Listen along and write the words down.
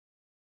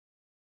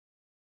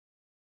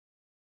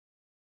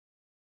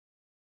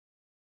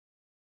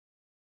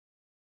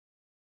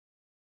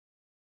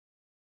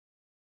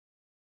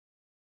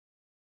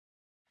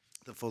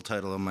The full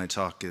title of my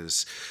talk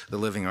is The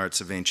Living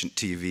Arts of Ancient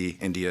TV,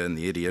 India and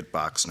the Idiot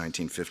Box,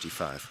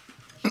 1955.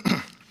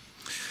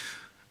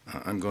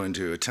 I'm going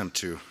to attempt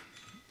to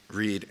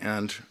read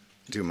and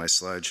do my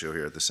slideshow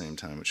here at the same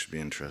time, which should be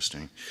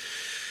interesting.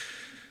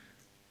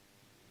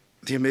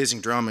 The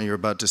amazing drama you're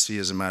about to see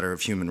is a matter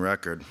of human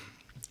record.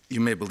 You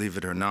may believe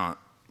it or not,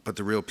 but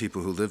the real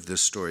people who live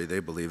this story, they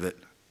believe it.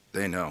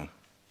 They know.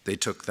 They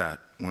took that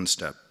one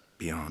step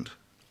beyond.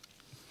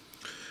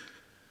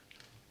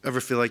 Ever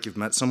feel like you've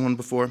met someone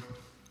before?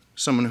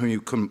 Someone who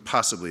you couldn't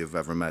possibly have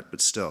ever met, but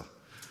still.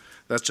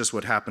 That's just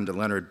what happened to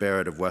Leonard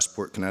Barrett of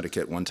Westport,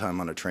 Connecticut, one time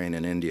on a train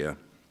in India.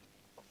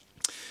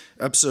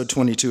 Episode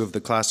 22 of the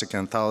classic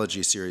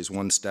anthology series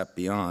One Step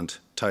Beyond,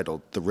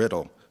 titled The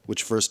Riddle,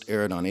 which first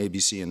aired on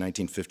ABC in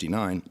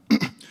 1959,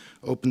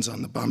 opens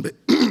on the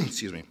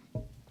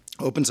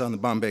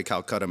Bombay,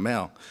 Calcutta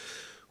Mail,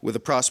 with a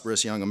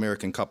prosperous young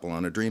American couple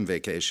on a dream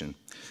vacation.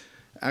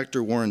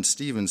 Actor Warren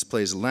Stevens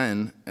plays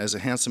Len as a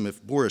handsome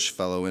if boorish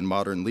fellow in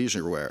modern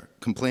leisure wear,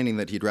 complaining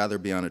that he'd rather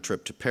be on a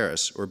trip to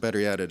Paris, or better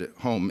yet at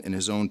home in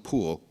his own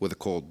pool with a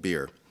cold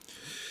beer.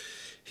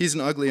 He's an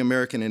ugly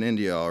American in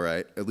India, all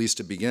right, at least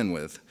to begin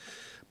with,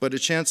 but a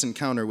chance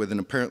encounter with an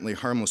apparently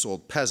harmless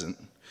old peasant,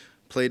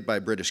 played by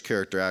British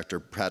character actor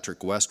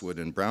Patrick Westwood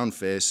in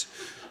brownface,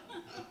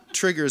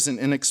 triggers an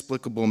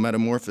inexplicable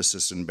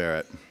metamorphosis in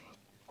Barrett.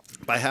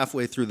 By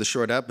halfway through the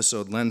short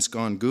episode, Len's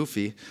gone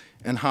goofy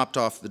and hopped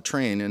off the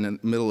train in the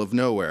middle of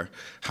nowhere,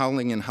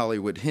 howling in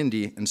Hollywood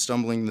Hindi and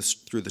stumbling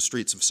through the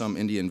streets of some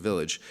Indian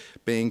village,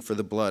 baying for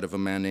the blood of a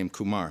man named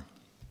Kumar.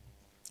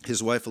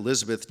 His wife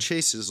Elizabeth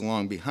chases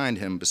along behind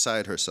him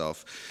beside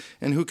herself,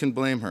 and who can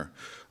blame her?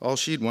 All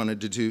she'd wanted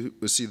to do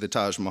was see the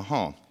Taj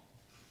Mahal.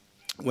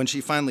 When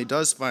she finally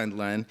does find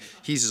Len,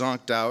 he's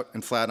zonked out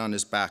and flat on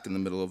his back in the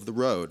middle of the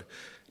road.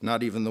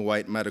 Not even the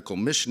white medical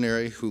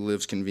missionary, who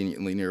lives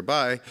conveniently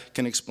nearby,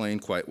 can explain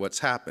quite what's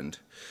happened.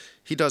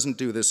 He doesn't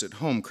do this at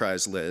home,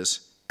 cries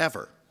Liz,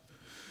 ever.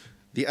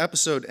 The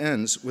episode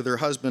ends with her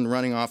husband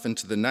running off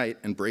into the night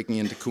and breaking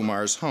into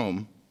Kumar's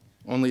home,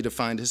 only to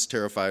find his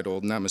terrified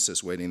old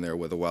nemesis waiting there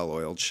with a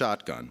well-oiled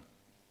shotgun.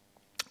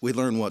 We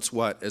learn what's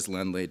what as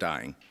Len lay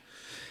dying.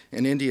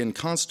 An Indian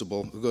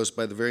constable, who goes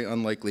by the very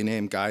unlikely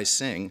name Guy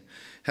Singh,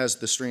 has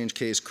the strange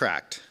case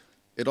cracked.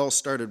 It all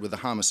started with a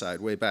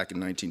homicide way back in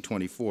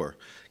 1924,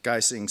 Guy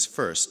Singh's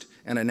first,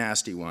 and a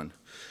nasty one.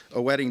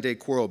 A wedding day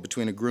quarrel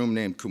between a groom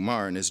named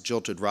Kumar and his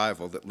jilted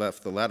rival that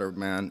left the latter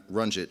man,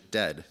 Ranjit,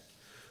 dead.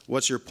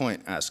 What's your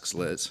point, asks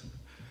Liz.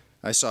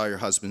 I saw your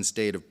husband's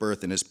date of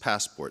birth in his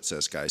passport,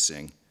 says Guy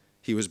Singh.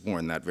 He was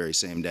born that very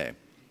same day.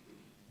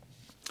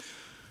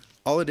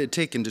 All it had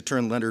taken to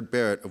turn Leonard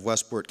Barrett of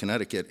Westport,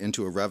 Connecticut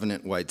into a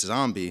revenant white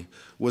zombie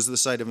was the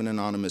sight of an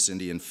anonymous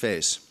Indian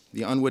face,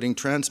 the unwitting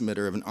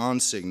transmitter of an on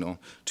signal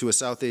to a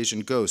South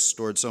Asian ghost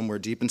stored somewhere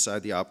deep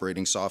inside the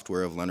operating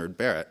software of Leonard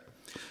Barrett.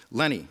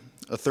 Lenny,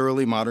 a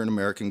thoroughly modern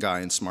American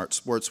guy in smart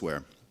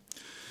sportswear.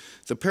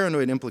 The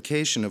paranoid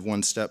implication of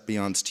One Step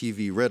Beyond's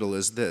TV riddle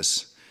is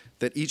this,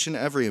 that each and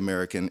every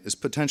American is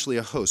potentially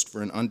a host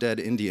for an undead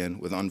Indian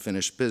with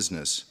unfinished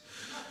business,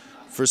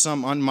 for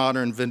some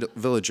unmodern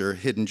villager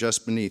hidden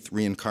just beneath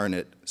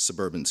reincarnate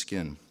suburban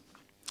skin.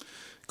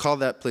 Call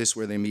that place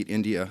where they meet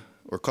India,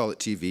 or call it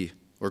TV,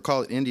 or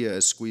call it India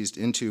as squeezed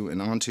into and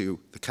onto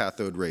the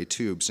cathode ray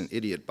tubes and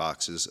idiot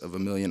boxes of a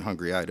million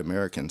hungry-eyed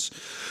Americans,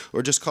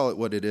 or just call it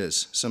what it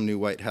is, some new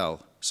white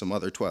hell, some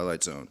other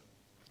Twilight Zone.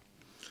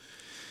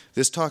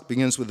 This talk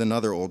begins with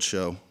another old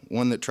show,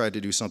 one that tried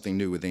to do something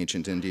new with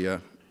ancient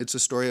India. It's a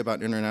story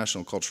about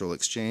international cultural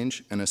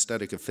exchange and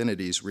aesthetic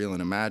affinities, real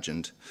and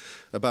imagined,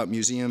 about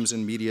museums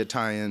and media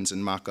tie-ins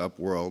and mock-up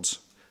worlds,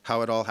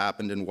 how it all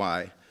happened and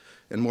why,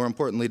 and more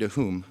importantly to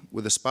whom,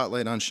 with a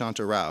spotlight on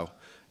Shanta Rao,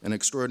 an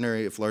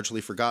extraordinary, if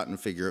largely forgotten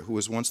figure who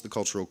was once the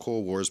cultural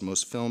Cold War's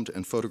most filmed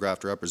and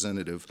photographed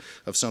representative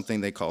of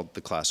something they called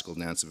the classical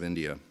dance of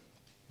India.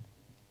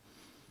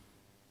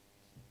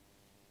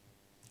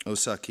 Oh,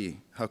 Saki,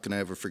 how can I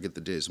ever forget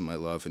the days of my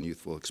love and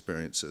youthful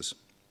experiences?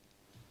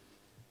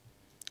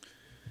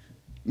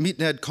 Meet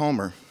Ned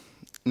Calmer.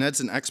 Ned's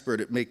an expert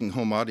at making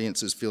home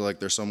audiences feel like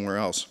they're somewhere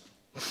else.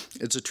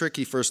 It's a trick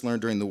he first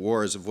learned during the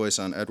war as a voice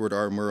on Edward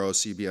R.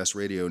 Murrow's CBS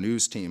radio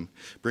news team,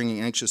 bringing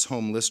anxious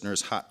home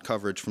listeners hot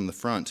coverage from the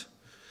front.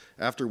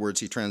 Afterwards,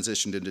 he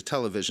transitioned into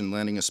television,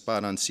 landing a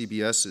spot on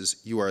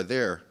CBS's You Are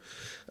There,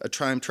 a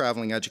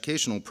time-traveling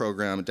educational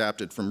program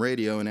adapted from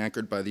radio and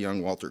anchored by the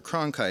young Walter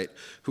Cronkite,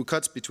 who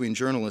cuts between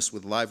journalists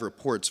with live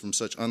reports from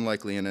such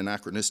unlikely and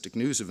anachronistic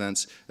news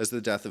events as the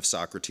death of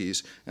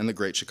Socrates and the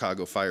Great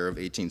Chicago Fire of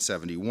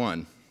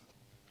 1871.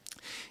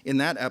 In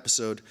that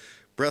episode,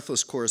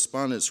 breathless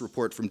correspondents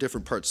report from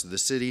different parts of the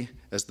city.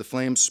 As the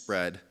flames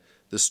spread,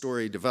 the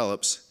story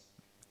develops,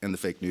 and the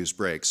fake news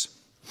breaks.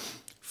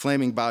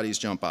 Flaming bodies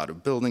jump out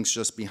of buildings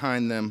just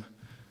behind them.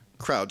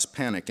 Crowds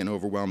panic and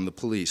overwhelm the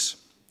police.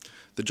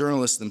 The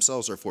journalists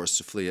themselves are forced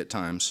to flee at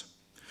times.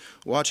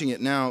 Watching it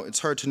now,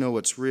 it's hard to know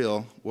what's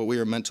real, what we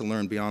are meant to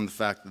learn beyond the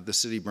fact that the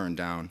city burned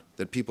down,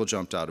 that people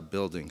jumped out of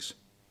buildings.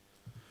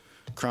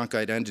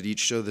 Cronkite ended each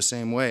show the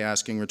same way,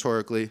 asking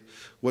rhetorically,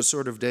 what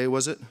sort of day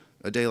was it?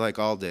 A day like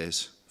all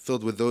days,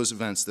 filled with those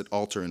events that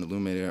alter and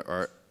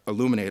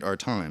illuminate our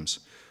times.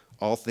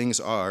 All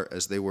things are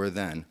as they were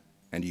then,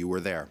 and you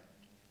were there.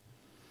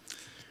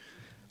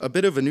 A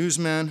bit of a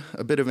newsman,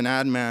 a bit of an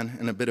ad man,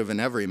 and a bit of an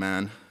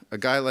everyman, a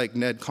guy like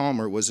Ned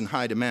Calmer was in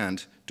high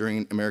demand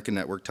during American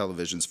network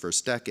television's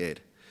first decade.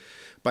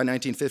 By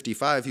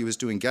 1955, he was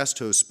doing guest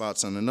host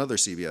spots on another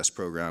CBS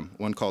program,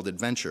 one called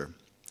Adventure.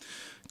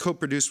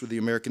 Co-produced with the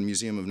American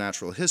Museum of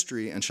Natural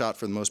History and shot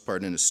for the most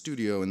part in a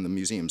studio in the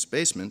museum's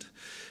basement,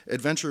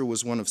 Adventure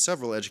was one of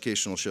several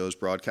educational shows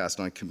broadcast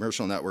on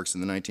commercial networks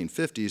in the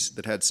 1950s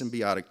that had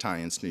symbiotic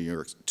tie-ins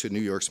to New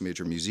York's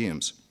major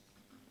museums.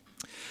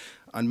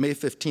 On May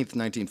 15,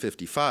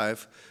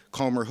 1955,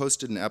 Calmer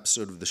hosted an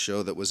episode of the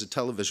show that was a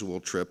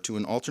televisual trip to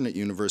an alternate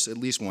universe at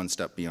least one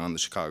step beyond the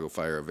Chicago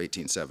fire of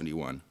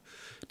 1871.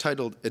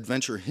 Titled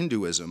Adventure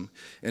Hinduism,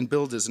 and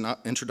billed as an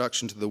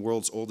introduction to the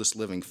world's oldest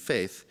living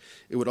faith,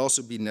 it would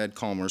also be Ned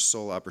Calmer's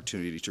sole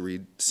opportunity to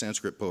read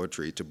Sanskrit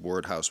poetry to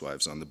bored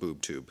housewives on the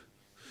boob tube.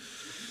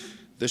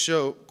 The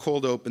show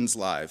cold opens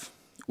live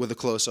with a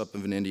close-up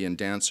of an Indian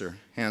dancer,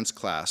 hands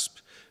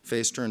clasped,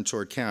 face turned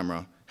toward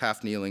camera,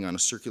 half kneeling on a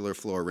circular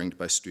floor ringed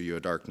by studio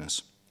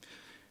darkness.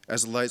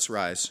 As the lights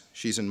rise,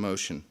 she's in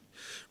motion,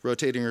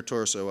 rotating her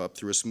torso up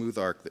through a smooth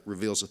arc that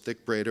reveals a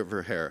thick braid of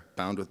her hair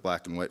bound with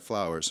black and white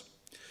flowers.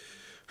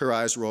 Her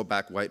eyes roll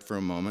back white for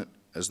a moment,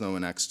 as though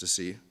in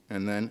ecstasy,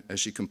 and then, as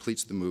she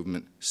completes the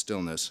movement,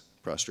 stillness,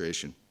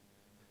 prostration.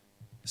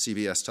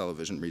 CBS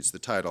television reads the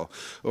title,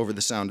 over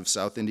the sound of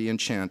South Indian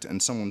chant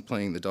and someone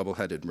playing the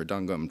double-headed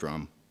mridangam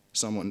drum,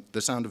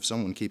 the sound of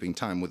someone keeping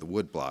time with a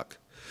woodblock.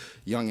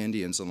 Young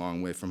Indians a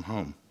long way from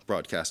home,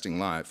 broadcasting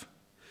live.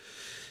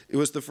 It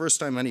was the first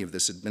time any of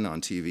this had been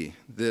on TV.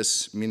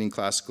 This, meaning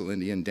classical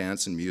Indian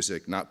dance and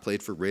music, not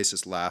played for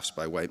racist laughs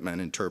by white men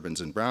in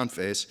turbans and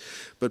brownface,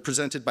 but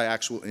presented by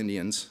actual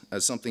Indians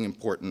as something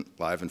important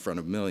live in front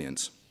of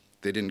millions.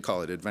 They didn't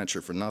call it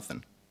adventure for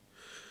nothing.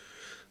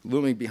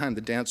 Looming behind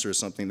the dancer is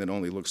something that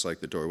only looks like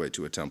the doorway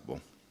to a temple.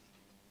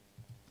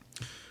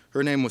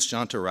 Her name was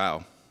Shanta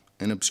Rao.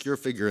 An obscure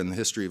figure in the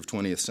history of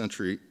 20th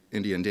century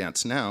Indian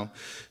dance now,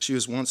 she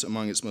was once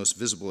among its most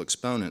visible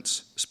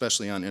exponents,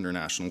 especially on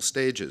international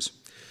stages.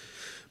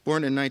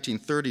 Born in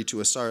 1930 to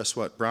a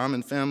Saraswat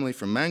Brahmin family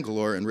from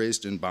Mangalore and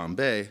raised in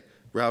Bombay,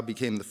 Rao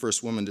became the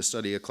first woman to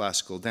study a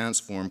classical dance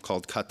form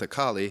called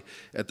Kathakali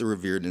at the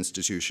revered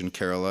institution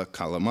Kerala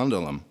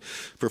Kalamandalam,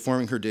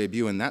 performing her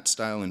debut in that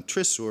style in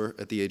Thrissur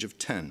at the age of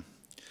 10.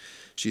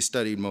 She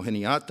studied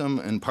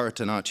Mohiniyattam and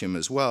Bharatanatyam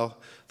as well,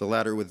 the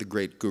latter with the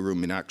great guru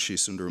Meenakshi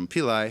Sundaram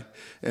Pillai,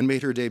 and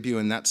made her debut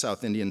in that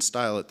South Indian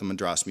style at the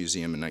Madras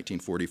Museum in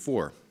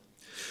 1944.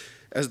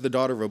 As the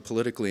daughter of a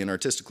politically and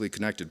artistically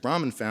connected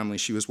Brahmin family,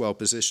 she was well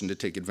positioned to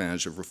take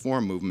advantage of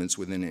reform movements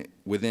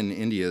within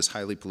India's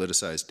highly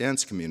politicized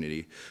dance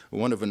community,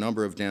 one of a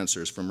number of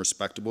dancers from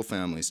respectable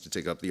families to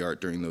take up the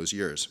art during those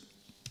years.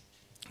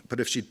 But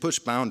if she'd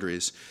pushed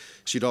boundaries,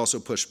 she'd also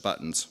push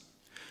buttons.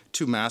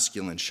 Too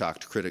masculine,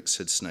 shocked critics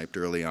had sniped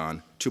early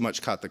on, too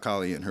much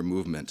Kathakali in her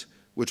movement,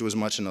 which was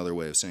much another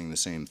way of saying the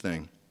same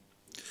thing.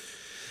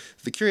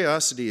 The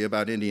curiosity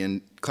about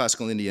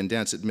classical Indian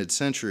dance at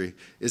mid-century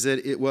is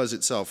that it was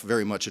itself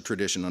very much a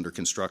tradition under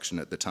construction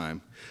at the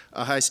time,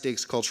 a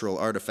high-stakes cultural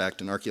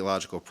artifact and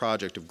archaeological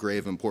project of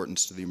grave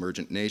importance to the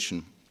emergent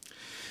nation.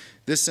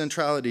 This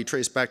centrality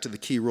traced back to the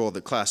key role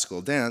that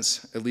classical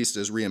dance, at least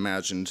as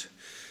reimagined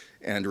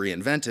and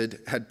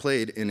reinvented, had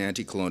played in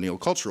anti-colonial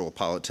cultural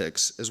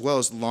politics, as well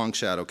as the long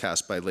shadow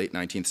cast by late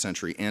 19th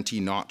century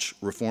anti-Nach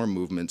reform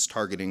movements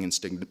targeting and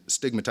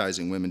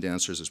stigmatizing women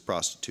dancers as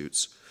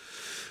prostitutes.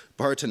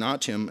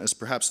 Bharatanatyam, as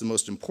perhaps the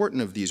most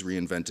important of these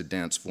reinvented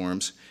dance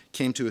forms,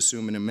 came to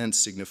assume an immense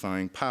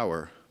signifying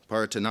power.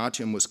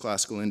 Bharatanatyam was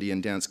classical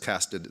Indian dance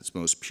cast at its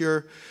most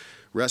pure,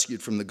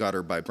 rescued from the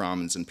gutter by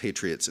Brahmins and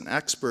patriots and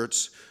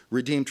experts,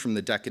 redeemed from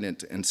the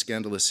decadent and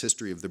scandalous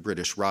history of the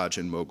British Raj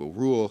and Mughal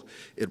rule.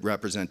 It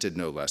represented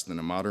no less than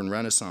a modern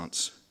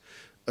renaissance.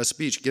 A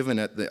speech given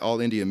at the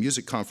All India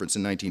Music Conference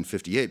in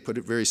 1958 put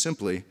it very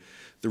simply: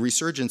 the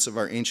resurgence of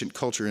our ancient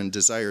culture and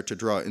desire to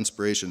draw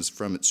inspirations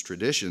from its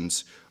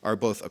traditions are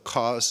both a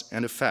cause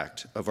and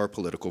effect of our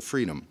political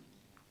freedom.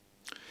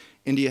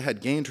 India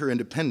had gained her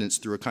independence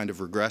through a kind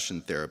of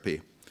regression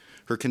therapy.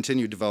 Her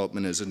continued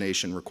development as a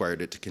nation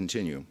required it to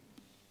continue.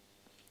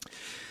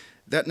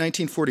 That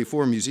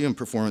 1944 museum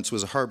performance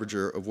was a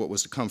harbinger of what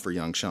was to come for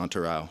young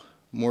Shanta Rao.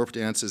 More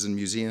dances in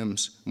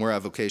museums, more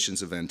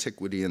avocations of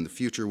antiquity in the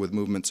future with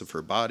movements of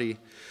her body,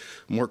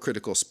 more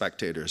critical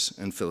spectators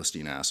and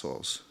Philistine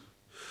assholes.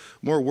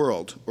 More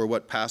world, or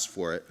what passed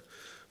for it,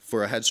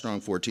 for a headstrong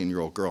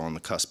 14-year-old girl on the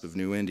cusp of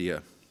new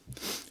India.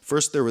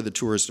 First, there were the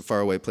tours to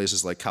faraway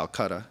places like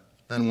Calcutta,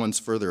 then once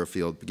further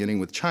afield, beginning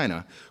with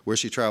China, where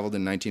she traveled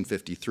in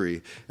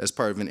 1953 as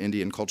part of an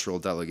Indian cultural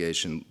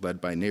delegation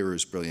led by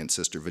Nehru's brilliant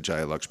sister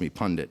Vijaya Lakshmi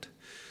Pandit.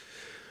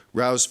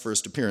 Rao's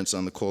first appearance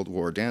on the Cold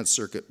War dance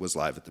circuit was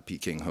live at the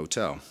Peking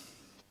Hotel.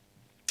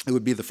 It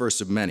would be the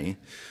first of many,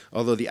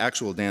 although the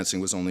actual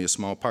dancing was only a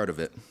small part of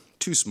it.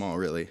 Too small,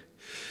 really.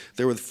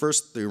 There were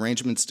first the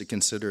arrangements to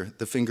consider,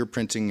 the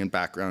fingerprinting and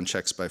background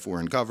checks by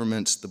foreign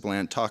governments, the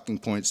bland talking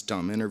points,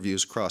 dumb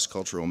interviews,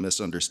 cross-cultural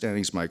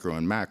misunderstandings, micro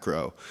and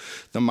macro,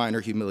 the minor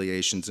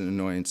humiliations and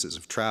annoyances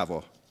of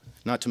travel,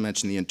 not to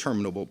mention the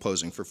interminable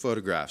posing for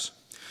photographs.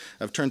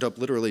 I've turned up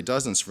literally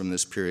dozens from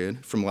this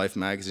period, from Life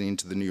magazine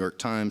to the New York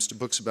Times to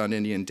books about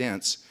Indian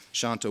dance.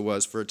 Shanta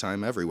was, for a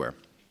time, everywhere.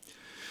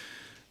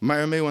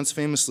 Myra May once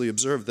famously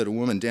observed that a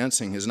woman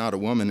dancing is not a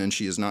woman and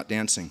she is not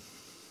dancing.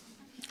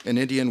 An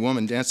Indian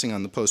woman dancing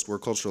on the post-war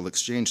cultural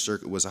exchange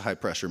circuit was a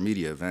high-pressure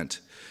media event,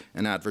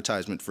 an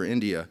advertisement for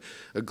India,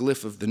 a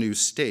glyph of the new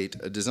state,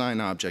 a design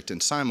object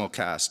and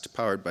simulcast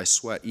powered by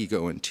sweat,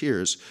 ego, and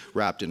tears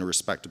wrapped in a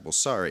respectable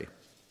sari.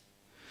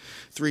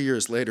 3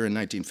 years later, in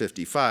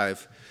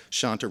 1955,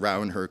 Shanta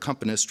Rao and her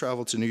accompanists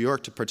traveled to New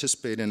York to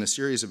participate in a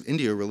series of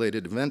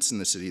India-related events in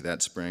the city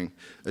that spring,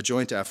 a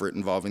joint effort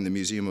involving the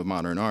Museum of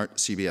Modern Art,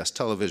 CBS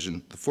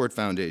Television, the Ford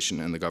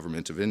Foundation, and the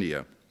Government of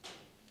India.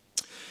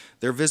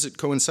 Their visit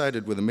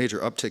coincided with a major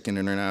uptick in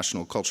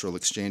international cultural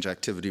exchange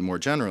activity more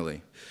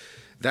generally.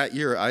 That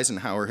year,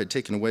 Eisenhower had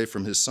taken away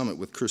from his summit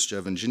with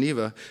Khrushchev in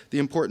Geneva the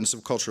importance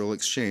of cultural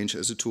exchange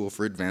as a tool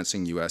for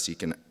advancing U.S.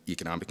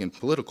 economic and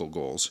political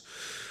goals,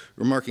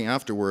 remarking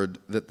afterward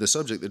that the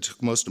subject that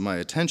took most of my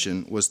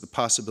attention was the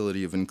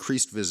possibility of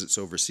increased visits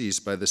overseas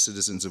by the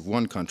citizens of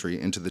one country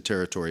into the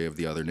territory of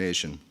the other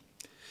nation.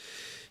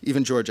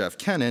 Even George F.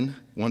 Kennan,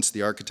 once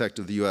the architect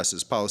of the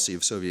U.S.'s policy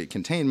of Soviet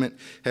containment,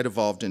 had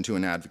evolved into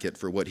an advocate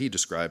for what he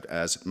described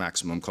as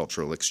maximum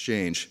cultural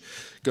exchange,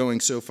 going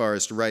so far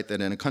as to write that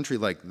in a country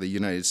like the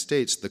United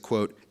States, the,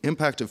 quote,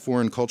 impact of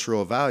foreign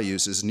cultural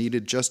values is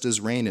needed just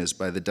as rain is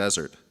by the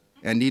desert,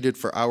 and needed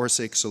for our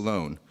sakes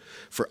alone,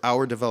 for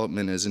our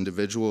development as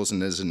individuals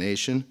and as a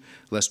nation,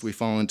 lest we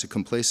fall into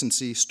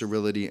complacency,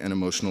 sterility, and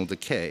emotional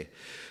decay,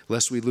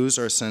 lest we lose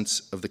our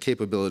sense of the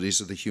capabilities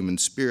of the human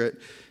spirit,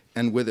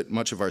 and with it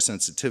much of our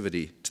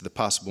sensitivity to the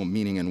possible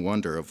meaning and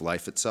wonder of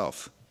life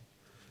itself.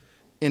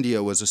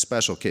 India was a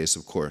special case,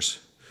 of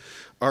course.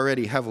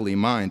 Already heavily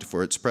mined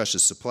for its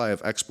precious supply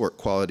of export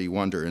quality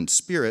wonder and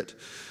spirit,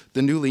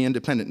 the newly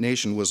independent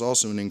nation was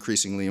also an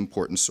increasingly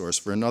important source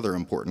for another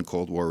important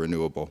Cold War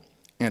renewable,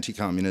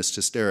 anti-communist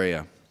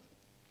hysteria.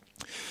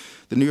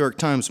 The New York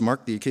Times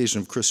marked the occasion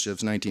of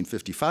Khrushchev's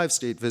 1955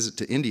 state visit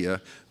to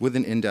India with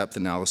an in-depth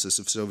analysis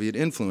of Soviet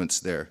influence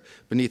there,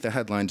 beneath a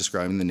headline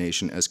describing the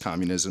nation as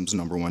communism's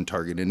 #1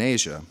 target in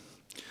Asia.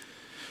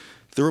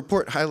 The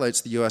report highlights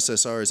the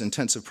USSR's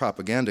intensive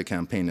propaganda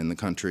campaign in the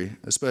country,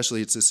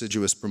 especially its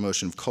assiduous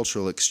promotion of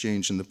cultural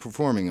exchange in the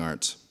performing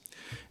arts.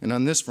 And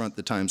on this front,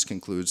 the Times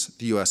concludes,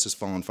 the US has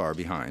fallen far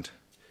behind.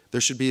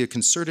 There should be a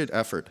concerted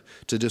effort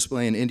to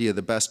display in India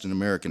the best in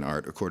American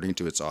art, according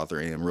to its author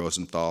A.M.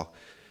 Rosenthal,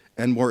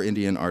 and more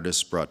Indian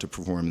artists brought to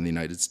perform in the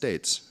United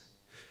States.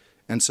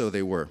 And so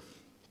they were.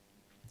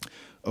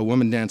 A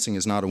woman dancing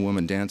is not a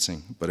woman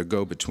dancing, but a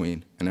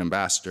go-between, an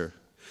ambassador.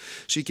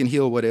 She can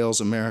heal what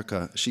ails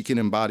America, she can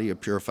embody a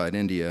purified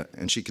India,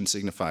 and she can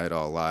signify it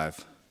all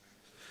live.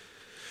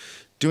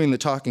 Doing the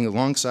talking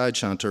alongside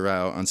Shanta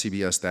Rao on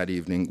CBS that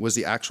evening was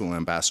the actual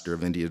ambassador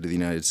of India to the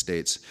United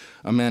States,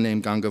 a man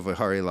named Ganga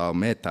Vihari Lal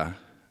Mehta.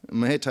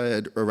 Mehta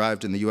had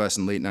arrived in the US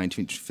in late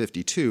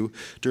 1952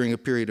 during a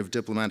period of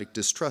diplomatic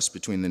distrust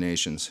between the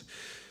nations.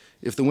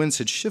 If the winds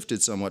had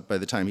shifted somewhat by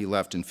the time he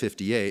left in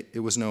 '58, it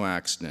was no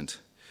accident.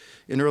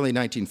 In early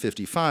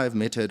 1955,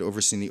 Mehta had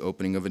overseen the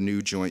opening of a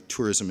new joint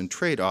tourism and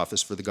trade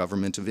office for the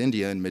government of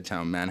India in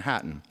Midtown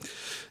Manhattan,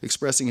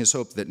 expressing his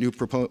hope that new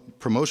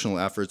promotional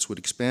efforts would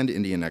expand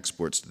Indian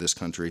exports to this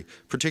country,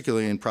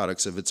 particularly in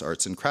products of its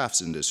arts and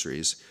crafts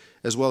industries,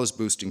 as well as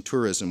boosting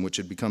tourism, which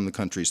had become the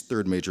country's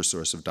third major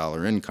source of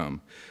dollar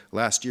income.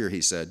 Last year,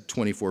 he said,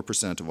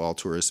 24% of all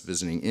tourists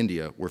visiting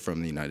India were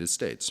from the United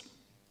States.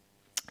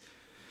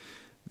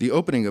 The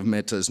opening of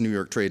Mehta's New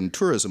York Trade and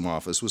Tourism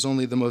office was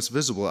only the most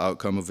visible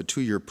outcome of a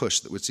 2-year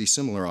push that would see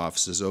similar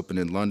offices open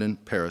in London,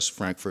 Paris,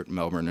 Frankfurt,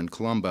 Melbourne, and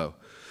Colombo.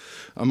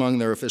 Among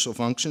their official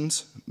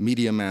functions,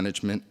 media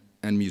management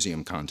and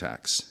museum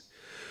contacts.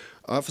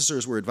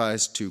 Officers were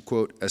advised to,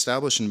 quote,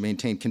 establish and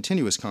maintain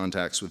continuous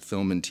contacts with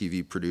film and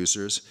TV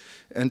producers,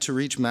 and to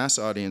reach mass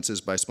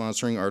audiences by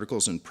sponsoring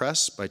articles in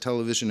press, by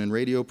television and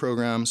radio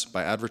programs,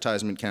 by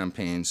advertisement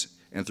campaigns,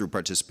 and through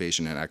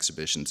participation in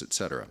exhibitions,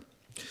 etc.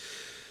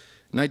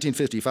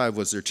 1955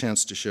 was their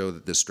chance to show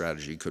that this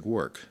strategy could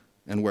work,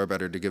 and where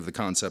better to give the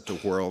concept a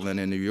whirl than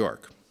in New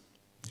York.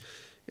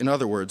 In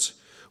other words,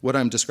 what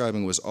I'm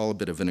describing was all a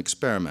bit of an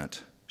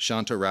experiment.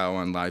 Shanta Rao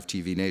on live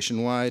TV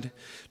nationwide,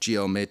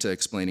 G.L. Mehta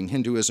explaining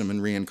Hinduism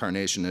and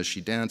reincarnation as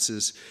she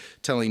dances,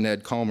 telling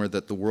Ned Calmer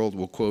that the world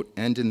will, quote,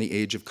 end in the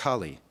age of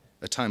Kali,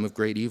 a time of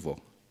great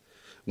evil.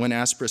 When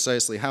asked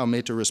precisely how,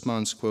 Mehta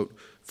responds, quote,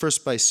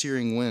 first by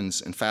searing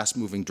winds and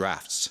fast-moving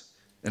drafts,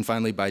 and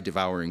finally by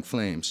devouring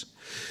flames.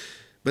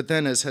 But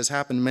then, as has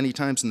happened many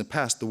times in the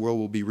past, the world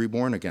will be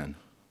reborn again.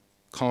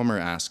 Calmer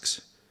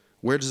asks,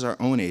 where does our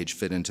own age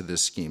fit into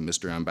this scheme,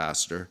 Mr.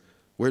 Ambassador?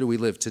 Where do we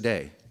live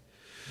today?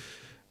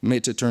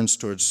 Mehta turns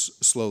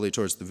slowly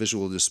towards the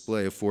visual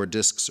display of 4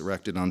 discs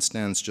erected on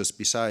stands just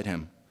beside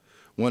him.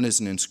 One is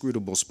an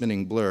inscrutable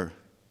spinning blur.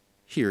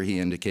 Here, he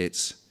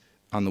indicates,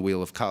 on the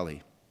wheel of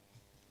Kali.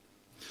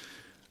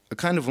 A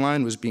kind of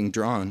line was being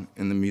drawn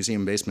in the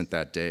museum basement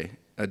that day,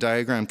 a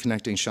diagram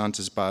connecting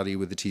Shanta's body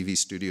with the TV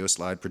studio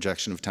slide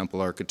projection of temple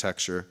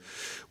architecture,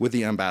 with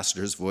the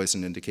ambassador's voice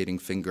and indicating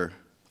finger.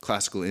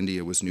 Classical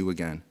India was new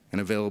again and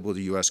available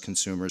to US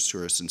consumers,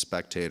 tourists, and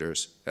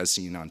spectators, as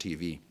seen on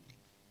TV.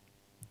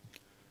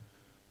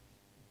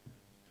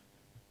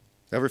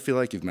 Ever feel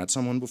like you've met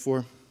someone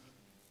before?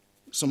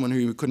 Someone who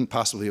you couldn't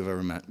possibly have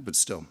ever met, but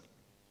still.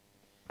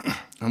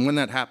 And when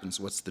that happens,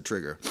 what's the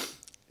trigger?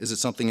 Is it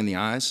something in the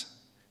eyes?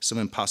 Some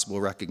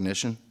impossible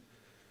recognition?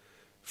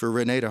 For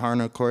René de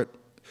Harnoncourt,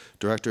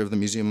 director of the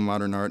Museum of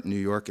Modern Art in New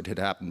York, it had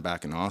happened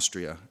back in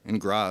Austria, in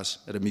Graz,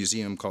 at a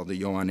museum called the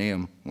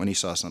Joanneum, when he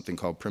saw something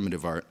called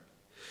primitive art.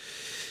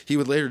 He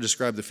would later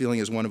describe the feeling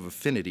as one of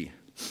affinity,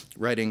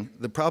 writing,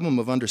 "The problem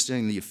of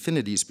understanding the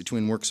affinities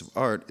between works of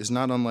art is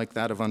not unlike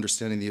that of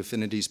understanding the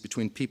affinities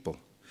between people.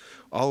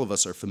 All of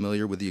us are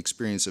familiar with the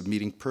experience of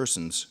meeting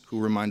persons who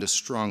remind us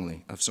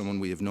strongly of someone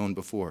we have known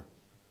before."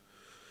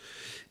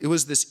 It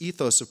was this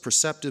ethos of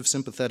perceptive,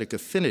 sympathetic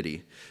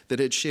affinity that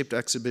had shaped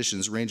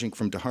exhibitions ranging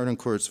from de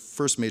Harnoncourt's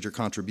first major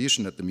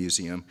contribution at the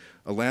museum,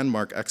 a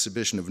landmark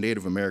exhibition of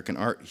Native American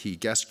art he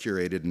guest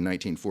curated in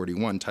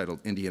 1941 titled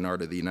Indian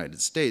Art of the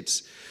United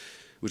States,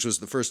 which was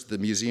the first of the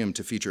museum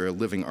to feature a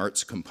living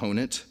arts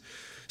component,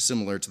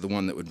 similar to the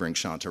one that would bring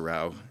Shanta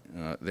Rao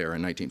there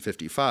in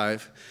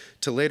 1955,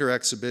 to later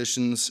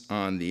exhibitions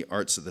on the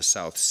arts of the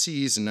South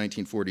Seas in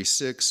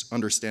 1946,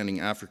 Understanding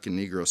African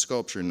Negro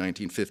Sculpture in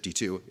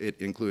 1952. It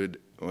included,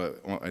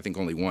 I think,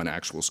 only one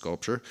actual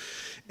sculpture,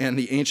 and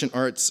the Ancient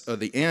Arts of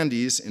the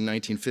Andes in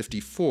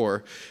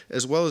 1954,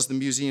 as well as the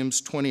museum's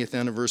 20th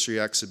anniversary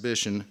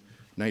exhibition,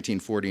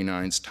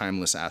 1949's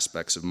Timeless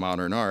Aspects of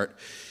Modern Art,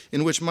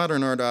 in which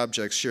modern art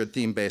objects shared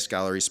theme-based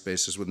gallery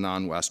spaces with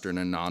non-Western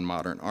and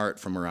non-modern art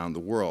from around the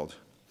world.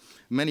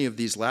 Many of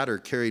these latter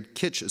carried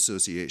kitsch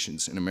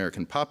associations in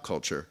American pop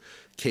culture: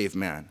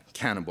 caveman,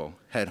 cannibal,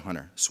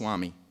 headhunter,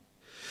 swami.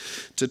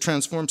 To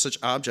transform such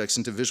objects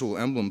into visual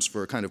emblems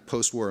for a kind of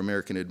post-war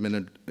American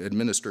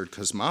administered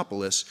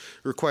cosmopolis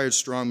required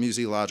strong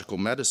museological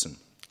medicine,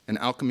 an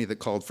alchemy that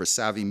called for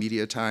savvy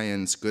media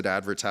tie-ins, good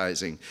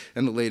advertising,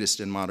 and the latest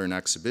in modern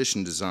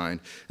exhibition design,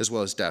 as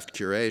well as deft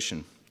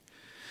curation.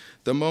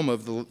 The MoMA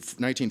of the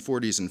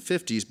 1940s and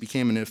 50s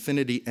became an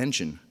affinity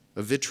engine,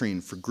 a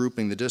vitrine for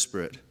grouping the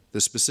disparate,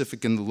 the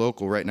specific and the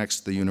local right next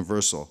to the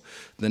universal,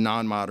 the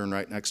non-modern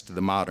right next to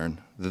the modern,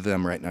 the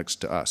them right next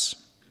to us.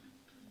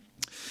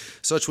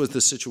 Such was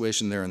the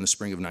situation there in the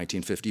spring of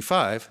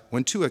 1955,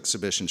 when 2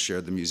 exhibitions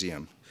shared the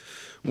museum.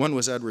 One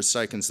was Edward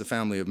Steichen's The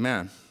Family of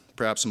Man,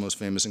 perhaps the most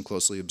famous and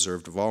closely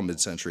observed of all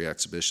mid-century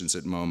exhibitions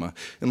at MoMA,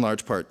 in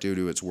large part due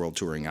to its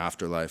world-touring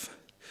afterlife.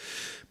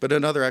 But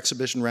another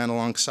exhibition ran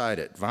alongside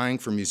it, vying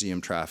for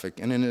museum traffic,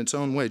 and in its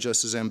own way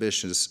just as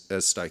ambitious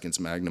as Steichen's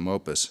magnum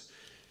opus.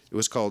 It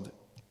was called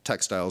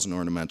Textiles and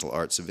Ornamental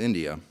Arts of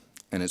India,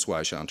 and it's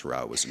why Shanta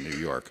Rao was in New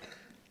York.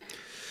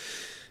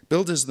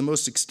 Billed as the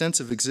most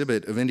extensive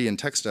exhibit of Indian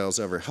textiles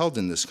ever held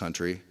in this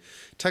country,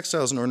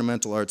 Textiles and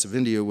Ornamental Arts of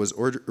India was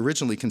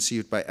originally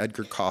conceived by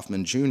Edgar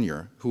Kaufman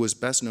Jr., who was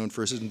best known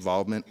for his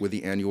involvement with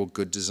the annual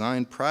Good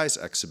Design Prize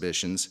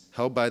exhibitions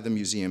held by the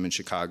museum in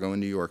Chicago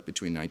and New York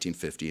between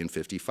 1950 and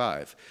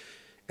 55,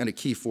 and a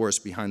key force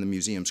behind the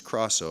museum's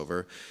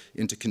crossover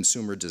into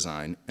consumer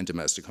design and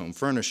domestic home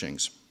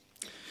furnishings.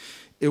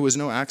 It was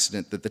no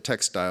accident that the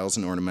Textiles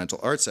and Ornamental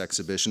Arts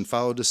exhibition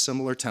followed a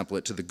similar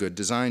template to the Good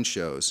Design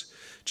shows,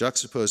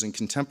 juxtaposing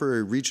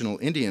contemporary regional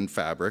Indian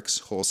fabrics,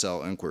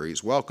 wholesale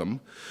inquiries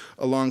welcome,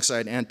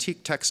 alongside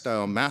antique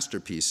textile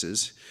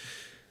masterpieces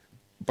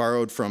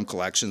borrowed from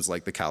collections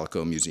like the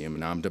Calico Museum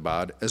in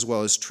Ahmedabad, as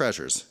well as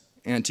treasures,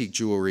 antique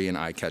jewelry and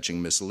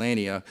eye-catching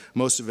miscellanea,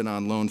 most of it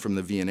on loan from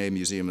the V&A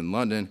Museum in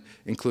London,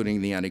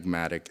 including the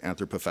enigmatic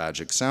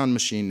anthropophagic sound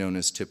machine known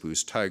as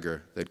Tipu's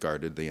Tiger that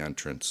guarded the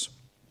entrance.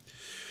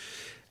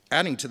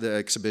 Adding to the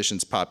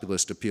exhibition's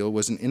populist appeal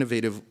was an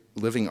innovative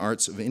Living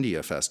Arts of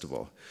India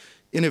festival,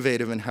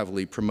 innovative and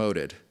heavily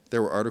promoted.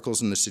 There were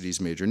articles in the city's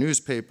major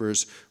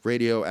newspapers,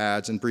 radio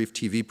ads, and brief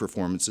TV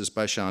performances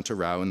by Shanta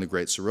Rao and the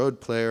great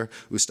sarod player,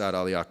 Ustad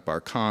Ali Akbar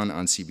Khan,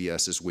 on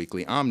CBS's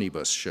weekly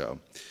Omnibus show.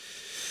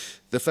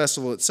 The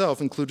festival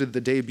itself included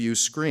the debut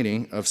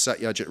screening of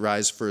Satyajit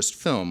Ray's first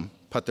film,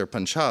 Pattar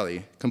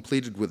Panchali,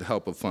 completed with the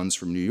help of funds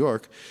from New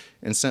York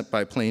and sent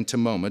by plane to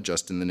MoMA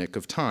just in the nick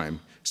of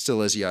time,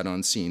 still as yet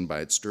unseen by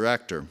its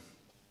director.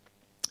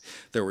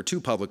 There were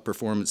 2 public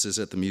performances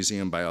at the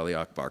museum by Ali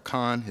Akbar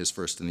Khan, his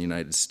first in the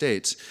United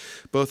States,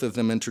 both of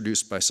them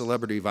introduced by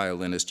celebrity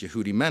violinist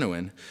Yehudi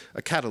Menuhin,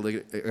 a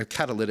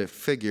catalytic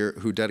figure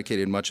who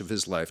dedicated much of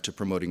his life to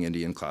promoting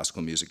Indian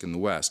classical music in the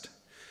West.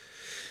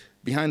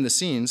 Behind the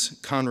scenes,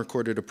 Khan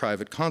recorded a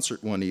private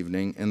concert one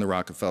evening in the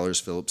Rockefeller's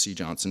Philip C.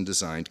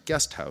 Johnson-designed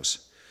guest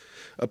house.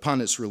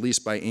 Upon its release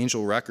by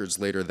Angel Records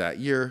later that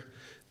year,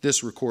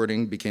 This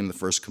recording became the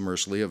first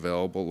commercially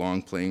available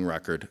long-playing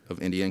record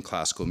of Indian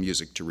classical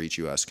music to reach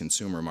US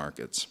consumer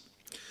markets.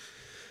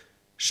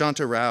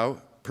 Shanta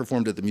Rao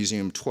performed at the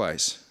museum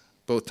twice,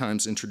 both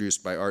times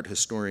introduced by art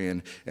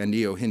historian and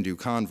neo-Hindu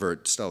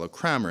convert Stella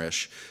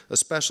Kramrisch, a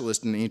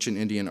specialist in ancient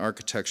Indian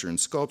architecture and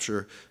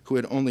sculpture who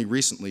had only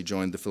recently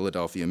joined the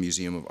Philadelphia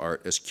Museum of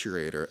Art as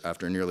curator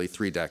after nearly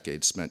 3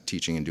 decades spent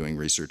teaching and doing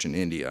research in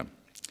India.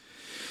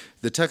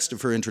 The text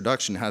of her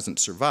introduction hasn't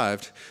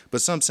survived,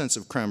 but some sense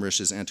of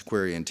Kramrisch's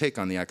antiquarian take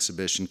on the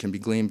exhibition can be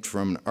gleaned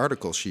from an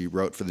article she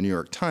wrote for the New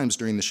York Times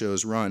during the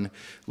show's run,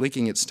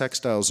 linking its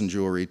textiles and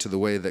jewelry to the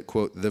way that,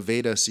 quote, the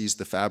Veda sees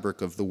the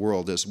fabric of the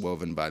world as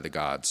woven by the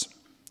gods.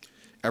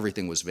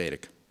 Everything was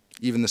Vedic.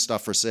 Even the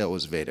stuff for sale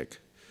was Vedic.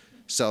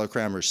 Stella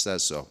Kramrisch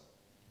says so.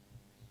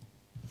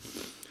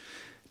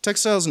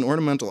 Textiles and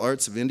ornamental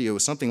arts of India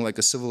was something like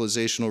a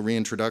civilizational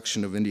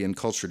reintroduction of Indian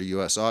culture to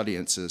US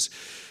audiences,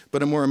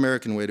 but a more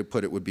American way to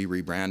put it would be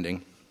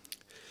rebranding.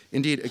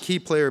 Indeed, a key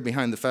player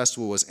behind the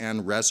festival was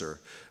Ann Rezer,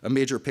 a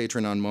major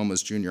patron on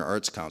MoMA's Junior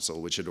Arts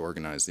Council, which had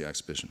organized the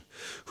exhibition,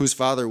 whose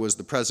father was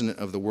the president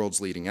of the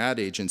world's leading ad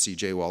agency,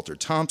 J. Walter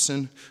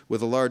Thompson,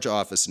 with a large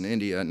office in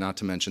India, not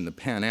to mention the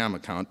Pan Am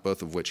account,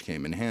 both of which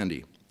came in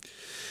handy.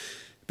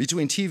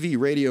 Between TV,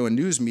 radio, and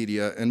news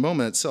media and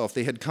MoMA itself,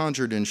 they had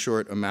conjured, in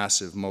short, a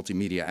massive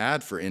multimedia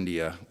ad for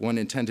India, one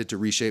intended to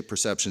reshape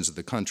perceptions of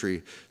the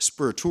country,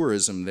 spur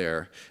tourism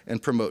there,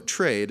 and promote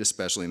trade,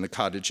 especially in the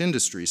cottage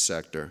industry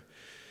sector.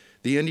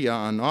 The India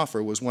on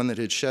offer was one that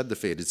had shed the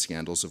faded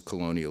scandals of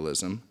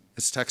colonialism.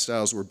 Its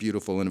textiles were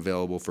beautiful and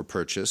available for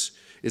purchase.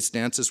 Its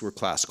dances were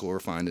classical,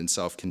 refined, and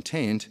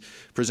self-contained,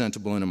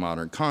 presentable in a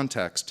modern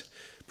context,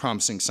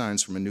 promising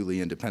signs from a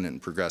newly independent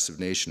and progressive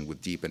nation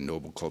with deep and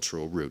noble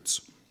cultural roots.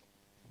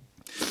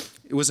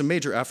 It was a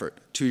major effort,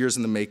 2 years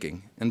in the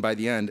making, and by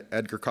the end,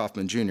 Edgar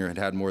Kaufman Jr. had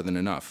had more than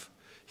enough.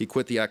 He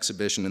quit the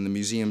exhibition and the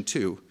museum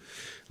too,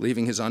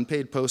 leaving his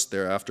unpaid post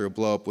there after a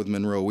blow-up with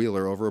Monroe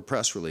Wheeler over a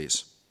press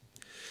release.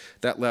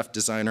 That left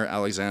designer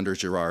Alexander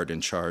Girard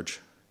in charge.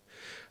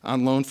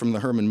 On loan from the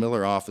Herman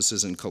Miller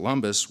offices in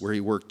Columbus, where he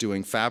worked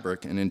doing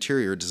fabric and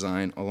interior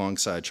design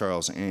alongside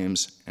Charles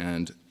Ames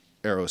and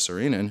Eero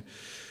Saarinen,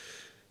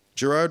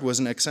 Girard was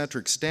an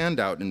eccentric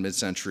standout in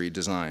mid-century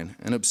design,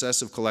 an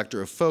obsessive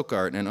collector of folk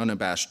art and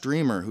unabashed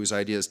dreamer whose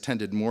ideas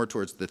tended more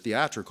towards the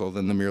theatrical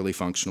than the merely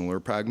functional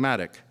or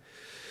pragmatic.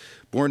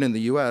 Born in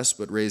the US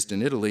but raised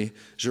in Italy,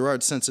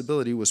 Girard's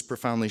sensibility was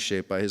profoundly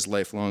shaped by his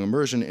lifelong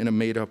immersion in a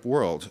made-up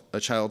world,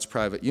 a child's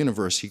private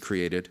universe he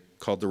created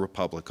called the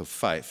Republic of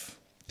Fife.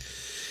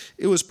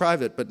 It was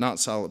private but not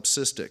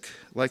solipsistic.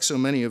 Like so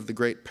many of the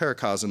great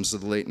paracosms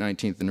of the late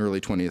 19th and early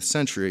 20th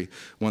century,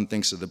 one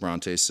thinks of the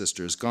Bronte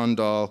sisters'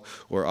 Gondal,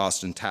 or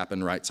Austin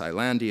Tappan Wright's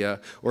Islandia,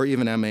 or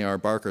even M.A.R.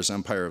 Barker's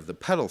Empire of the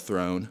Petal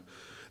Throne,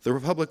 the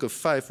Republic of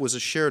Fife was a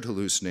shared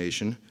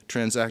hallucination,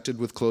 transacted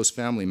with close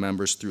family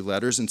members through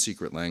letters and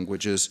secret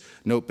languages,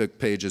 notebook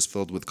pages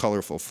filled with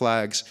colorful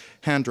flags,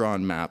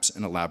 hand-drawn maps,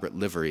 and elaborate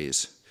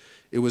liveries.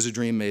 It was a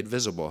dream made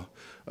visible,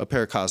 a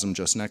paracosm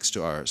just next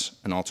to ours,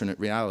 an alternate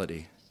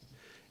reality.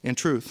 In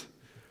truth,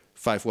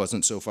 Fife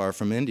wasn't so far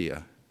from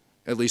India,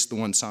 at least the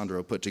one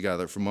Sandro put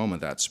together for MoMA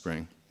that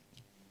spring.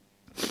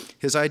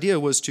 His idea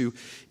was to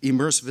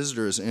immerse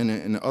visitors in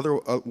an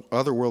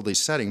otherworldly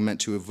setting meant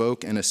to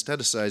evoke and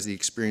aestheticize the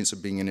experience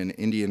of being in an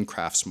Indian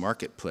crafts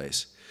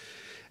marketplace.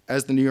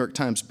 As the New York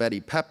Times' Betty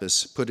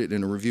Pepys put it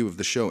in a review of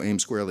the show aimed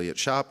squarely at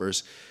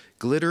shoppers,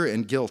 glitter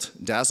and gilt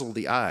dazzle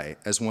the eye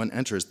as one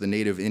enters the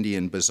native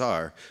Indian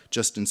bazaar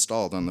just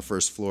installed on the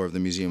first floor of the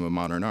Museum of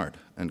Modern Art,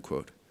 end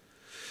quote.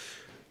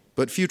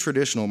 But few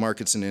traditional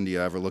markets in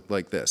India ever looked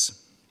like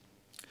this.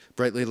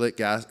 Brightly lit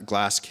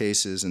glass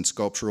cases and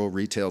sculptural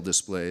retail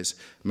displays,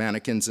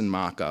 mannequins and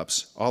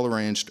mock-ups, all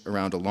arranged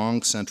around a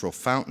long central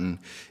fountain,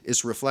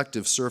 its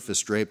reflective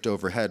surface draped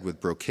overhead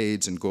with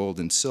brocades in gold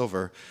and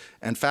silver,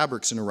 and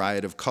fabrics in a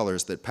riot of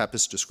colors that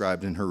Pepys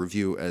described in her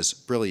review as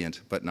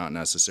brilliant but not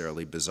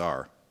necessarily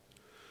bizarre.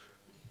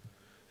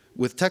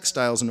 With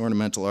Textiles and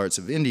Ornamental Arts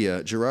of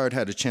India, Girard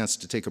had a chance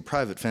to take a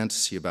private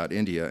fantasy about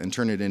India and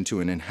turn it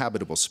into an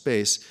inhabitable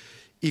space,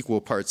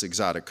 equal parts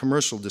exotic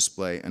commercial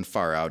display and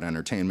far-out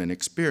entertainment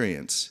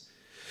experience.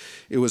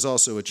 It was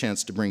also a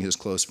chance to bring his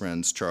close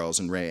friends Charles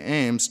and Ray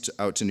Ames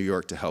out to New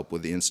York to help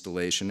with the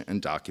installation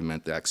and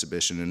document the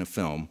exhibition in a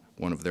film,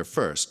 one of their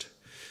first.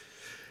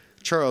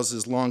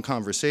 Charles's long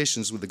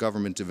conversations with the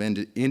government of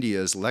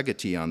India's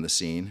legatee on the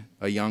scene,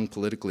 a young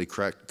politically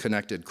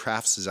connected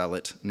crafts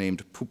zealot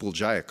named Pupul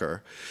Jayakar,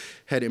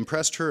 had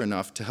impressed her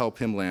enough to help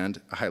him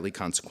land a highly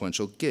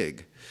consequential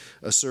gig,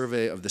 a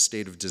survey of the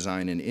state of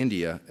design in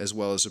India, as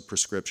well as a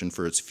prescription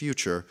for its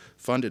future,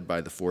 funded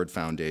by the Ford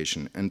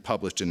Foundation and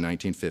published in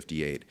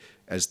 1958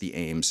 as the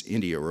Ames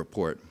India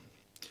Report.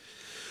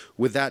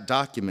 With that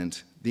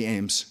document, the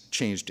Ames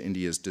changed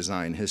India's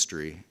design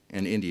history,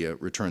 and India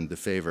returned the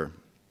favor.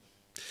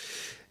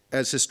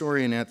 As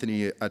historian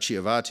Anthony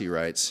Acchiavati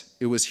writes,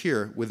 it was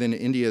here, within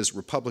India's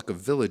Republic of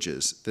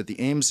Villages, that the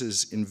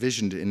Ameses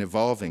envisioned an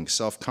evolving,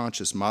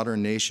 self-conscious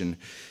modern nation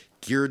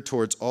geared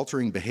towards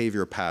altering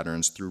behavior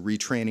patterns through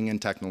retraining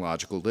and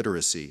technological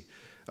literacy,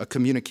 a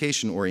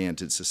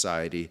communication-oriented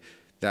society,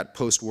 that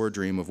post-war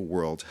dream of a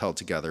world held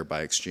together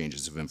by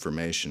exchanges of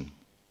information.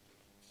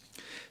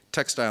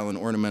 Textile and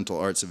ornamental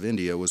arts of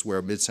India was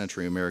where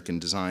mid-century American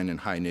design and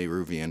high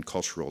Nehruvian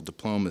cultural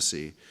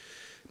diplomacy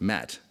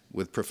met,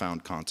 with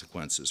profound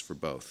consequences for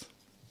both.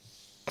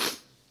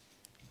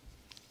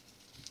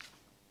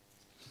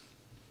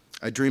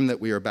 I dream that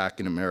we are back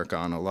in America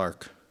on a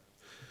lark,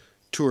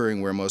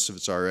 touring where most of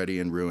it's already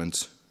in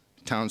ruins,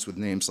 towns with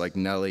names like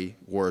Nellie,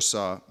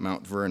 Warsaw,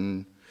 Mount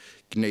Vernon,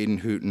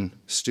 Gnadenhutten,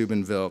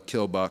 Steubenville,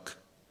 Kilbuck,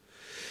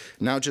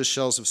 now just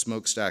shells of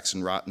smokestacks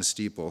and rotten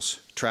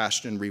steeples,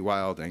 trashed and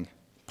rewilding,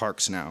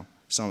 parks now,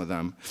 some of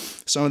them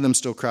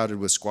still crowded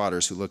with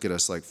squatters who look at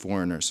us like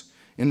foreigners.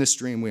 In this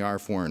dream, we are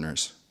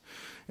foreigners,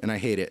 and I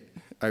hate it.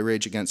 I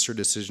rage against her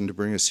decision to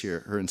bring us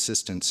here, her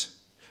insistence.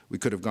 We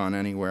could have gone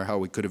anywhere, how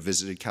we could have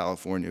visited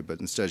California, but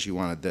instead she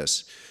wanted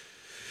this.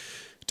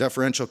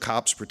 Deferential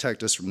cops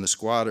protect us from the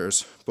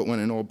squatters, but when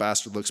an old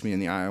bastard looks me in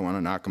the eye, I want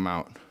to knock him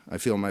out. I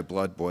feel my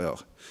blood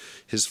boil.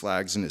 His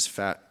flags and his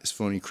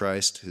phony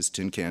Christ, his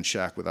tin can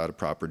shack without a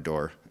proper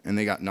door, and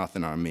they got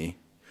nothing on me.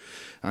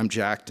 I'm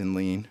jacked and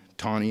lean,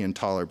 tawny and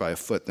taller by a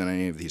foot than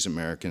any of these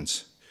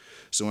Americans.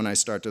 So when I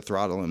start to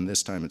throttle him,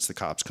 this time it's the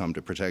cops come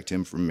to protect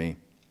him from me.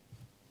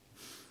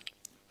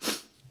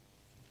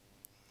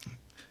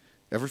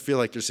 Ever feel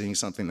like you're seeing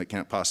something that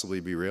can't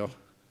possibly be real?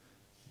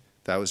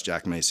 That was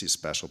Jack Macy's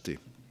specialty.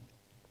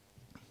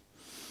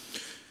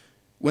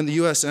 When the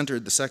US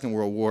entered the Second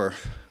World War,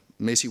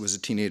 Macy was a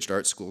teenage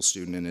art school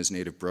student in his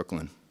native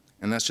Brooklyn,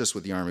 and that's just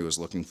what the Army was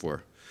looking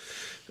for.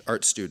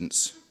 Art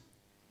students,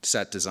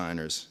 set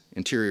designers,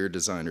 interior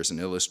designers and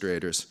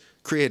illustrators,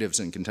 creatives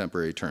in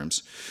contemporary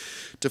terms,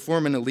 to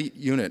form an elite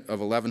unit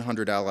of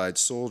 1,100 Allied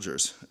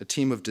soldiers, a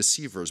team of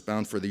deceivers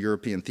bound for the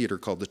European theater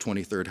called the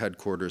 23rd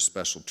Headquarters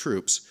Special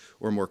Troops,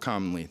 or more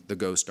commonly, the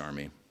Ghost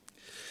Army.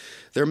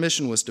 Their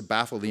mission was to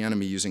baffle the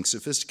enemy using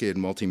sophisticated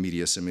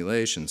multimedia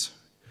simulations.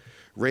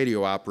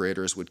 Radio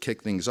operators would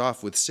kick things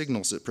off with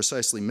signals that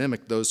precisely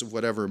mimicked those of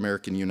whatever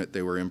American unit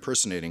they were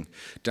impersonating,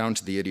 down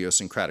to the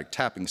idiosyncratic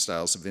tapping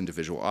styles of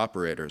individual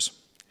operators.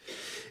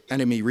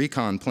 Enemy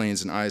recon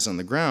planes and eyes on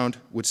the ground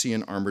would see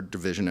an armored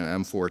division of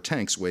M4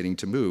 tanks waiting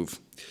to move,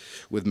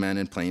 with men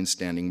and planes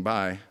standing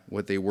by.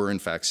 What they were in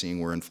fact seeing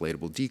were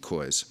inflatable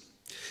decoys.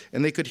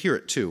 And they could hear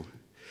it too.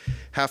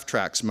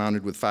 Half-tracks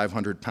mounted with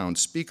 500-pound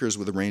speakers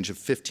with a range of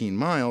 15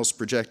 miles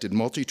projected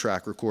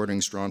multi-track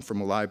recordings drawn from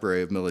a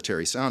library of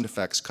military sound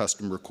effects,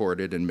 custom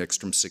recorded and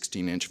mixed from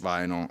 16-inch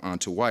vinyl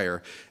onto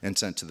wire and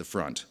sent to the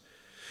front.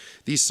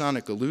 These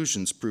sonic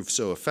illusions proved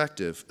so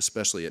effective,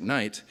 especially at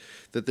night,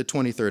 that the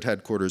 23rd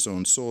Headquarters'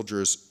 own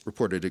soldiers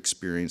reported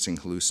experiencing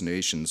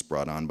hallucinations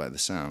brought on by the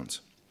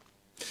sounds.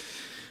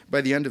 By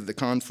the end of the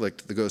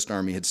conflict, the Ghost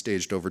Army had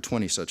staged over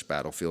 20 such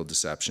battlefield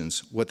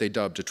deceptions, what they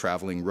dubbed a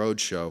traveling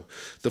roadshow,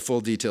 the full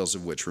details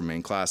of which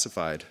remain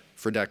classified.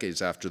 For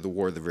decades after the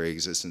war, the very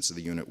existence of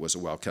the unit was a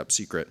well-kept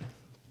secret.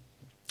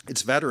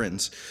 Its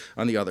veterans,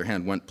 on the other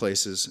hand, went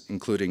places,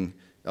 including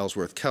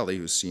Ellsworth Kelly,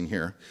 who's seen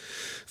here,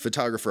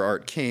 photographer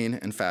Art Kane,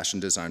 and fashion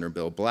designer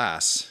Bill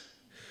Blass.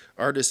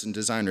 Artists and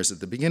designers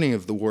at the beginning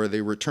of the war,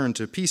 they returned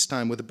to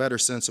peacetime with a better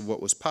sense of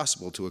what was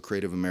possible to a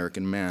creative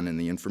American man in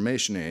the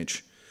information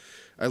age.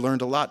 I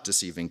learned a lot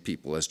deceiving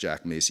people, as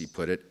Jack Macy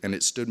put it, and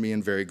it stood me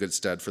in very good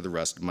stead for the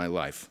rest of my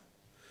life.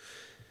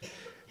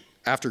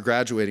 After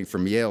graduating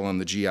from Yale on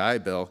the GI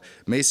Bill,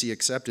 Macy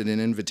accepted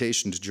an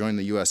invitation to join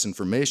the U.S.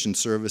 Information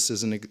Service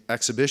as an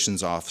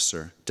exhibitions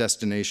officer,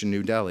 destination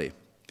New Delhi.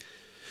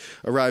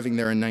 Arriving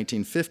there in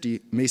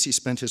 1950, Macy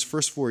spent his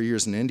first 4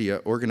 years in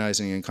India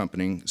organizing and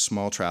accompanying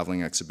small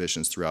traveling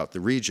exhibitions throughout the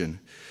region.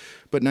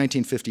 But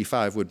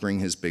 1955 would bring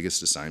his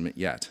biggest assignment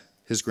yet,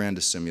 his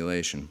grandest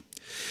simulation.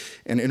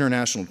 An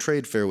international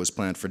trade fair was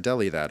planned for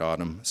Delhi that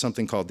autumn,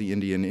 something called the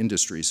Indian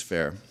Industries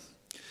Fair.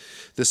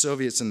 The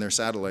Soviets and their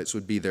satellites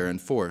would be there in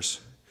force.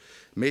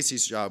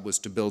 Macy's job was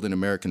to build an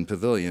American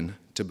pavilion,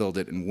 to build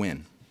it and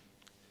win.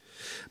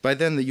 By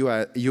then, the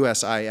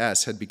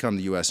USIS had become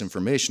the U.S.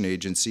 Information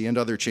Agency, and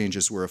other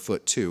changes were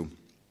afoot too,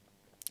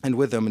 and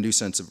with them a new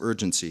sense of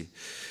urgency.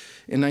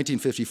 In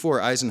 1954,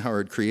 Eisenhower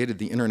had created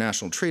the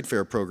International Trade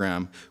Fair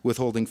Program,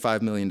 withholding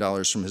 $5 million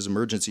from his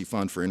emergency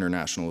fund for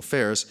international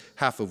affairs,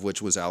 half of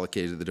which was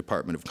allocated to the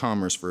Department of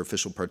Commerce for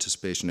official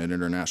participation in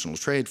international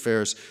trade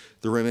fairs,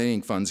 the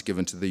remaining funds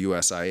given to the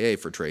USIA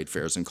for trade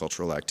fairs and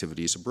cultural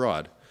activities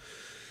abroad.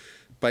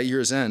 By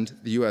year's end,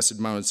 the U.S. had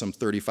mounted some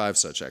 35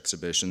 such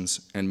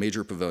exhibitions and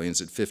major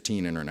pavilions at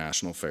 15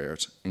 international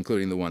fairs,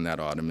 including the one that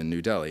autumn in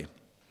New Delhi.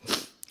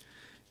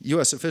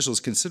 U.S.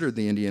 officials considered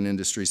the Indian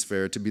Industries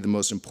Fair to be the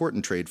most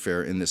important trade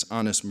fair in this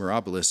annus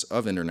mirabilis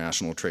of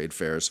international trade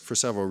fairs for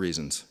several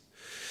reasons.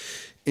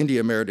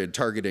 India merited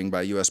targeting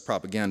by U.S.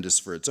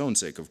 propagandists for its own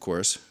sake, of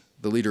course.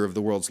 the leader of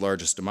the world's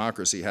largest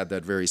democracy, had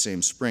that very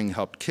same spring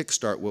helped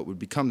kickstart what would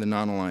become the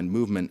non-aligned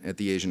movement at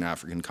the Asian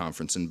African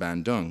Conference in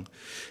Bandung,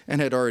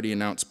 and had already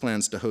announced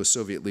plans to host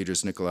Soviet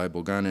leaders Nikolai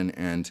Bulganin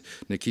and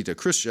Nikita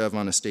Khrushchev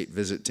on a state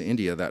visit to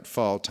India that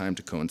fall, timed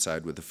to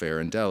coincide with the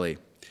fair in Delhi.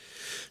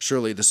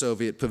 Surely the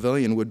Soviet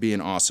pavilion would be an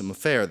awesome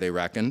affair, they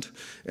reckoned,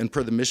 and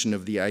per the mission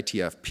of the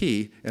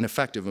ITFP, an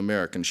effective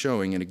American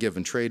showing in a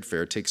given trade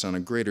fair takes on a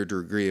greater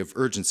degree of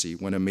urgency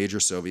when a major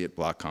Soviet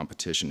bloc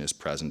competition is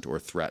present or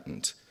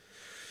threatened.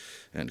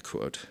 End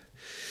quote.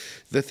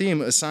 The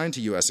theme assigned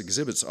to U.S.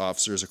 exhibits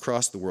officers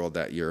across the world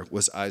that year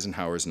was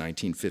Eisenhower's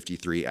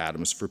 1953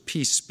 Atoms for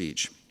Peace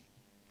speech.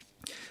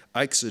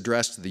 Ike's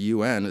address to the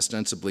UN,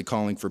 ostensibly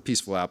calling for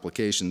peaceful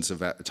applications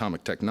of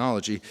atomic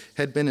technology,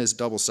 had been as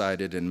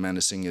double-sided and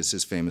menacing as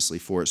his famously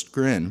forced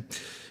grin,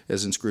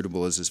 as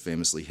inscrutable as his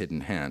famously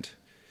hidden hand.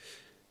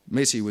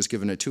 Macy was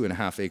given a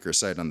 2.5-acre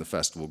site on the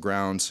festival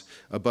grounds,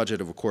 a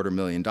budget of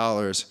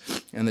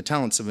 $250,000, and the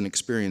talents of an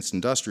experienced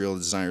industrial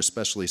designer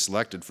specially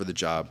selected for the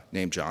job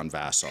named John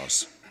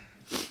Vassos.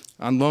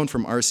 On loan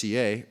from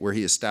RCA, where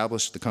he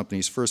established the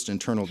company's first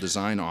internal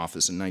design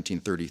office in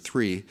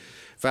 1933,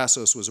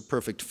 Vassos was a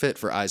perfect fit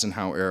for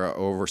Eisenhower-era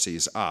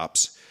overseas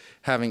ops,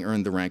 having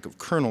earned the rank of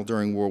colonel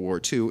during World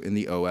War II in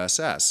the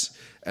OSS,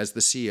 as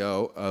the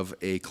CEO of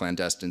a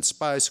clandestine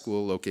spy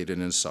school located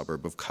in a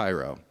suburb of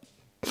Cairo.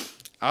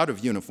 Out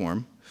of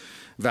uniform,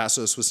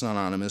 Vassos was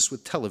synonymous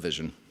with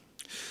television.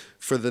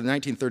 For the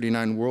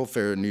 1939 World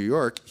Fair in New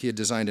York, he had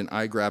designed an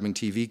eye-grabbing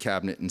TV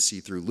cabinet and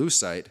see-through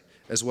lucite,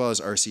 as well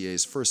as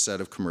RCA's first set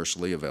of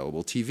commercially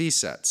available TV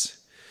sets.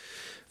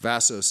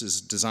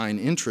 Vassos's design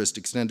interest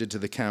extended to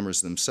the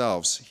cameras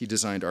themselves. He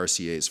designed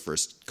RCA's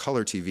first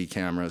color TV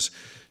cameras,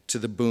 to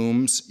the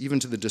booms, even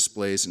to the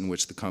displays in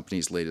which the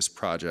company's latest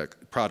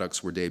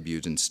products were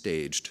debuted and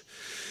staged.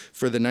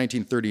 For the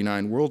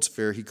 1939 World's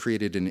Fair, he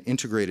created an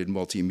integrated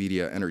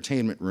multimedia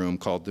entertainment room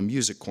called the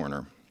Music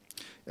Corner,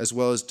 as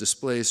well as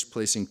displays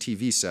placing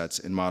TV sets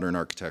in modern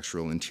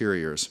architectural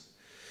interiors.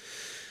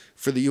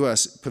 For the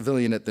U.S.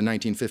 pavilion at the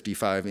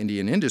 1955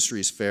 Indian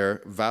Industries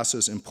Fair,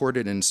 Vassos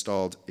imported and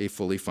installed a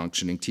fully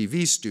functioning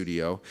TV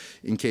studio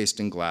encased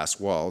in glass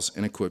walls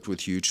and equipped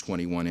with huge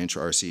 21-inch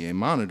RCA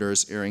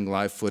monitors airing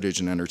live footage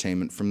and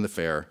entertainment from the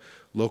fair,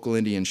 local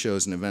Indian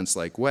shows and events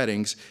like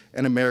weddings,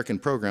 and American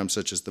programs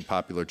such as the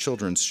popular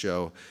children's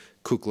show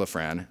Kukla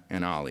Fran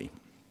and Ali.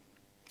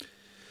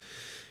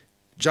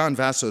 John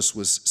Vassos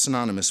was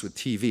synonymous with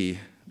TV,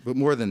 but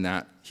more than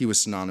that, he was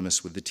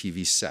synonymous with the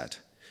TV set,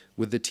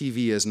 with the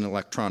TV as an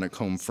electronic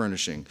home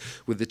furnishing,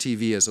 with the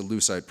TV as a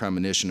lucite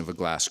premonition of a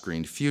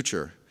glass-screened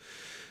future.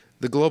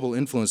 The global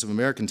influence of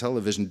American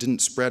television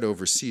didn't spread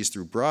overseas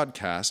through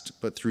broadcast,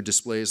 but through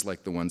displays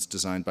like the ones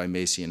designed by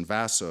Macy and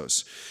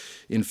Vassos,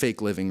 in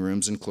fake living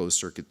rooms and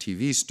closed-circuit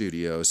TV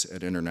studios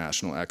at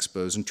international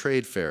expos and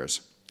trade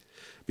fairs.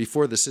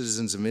 Before the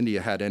citizens of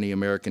India had any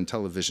American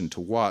television to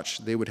watch,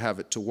 they would have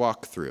it to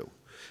walk through.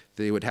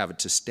 They would have it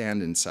to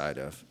stand inside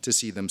of, to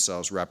see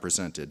themselves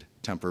represented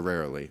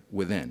temporarily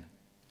within.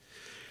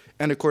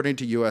 And according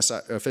to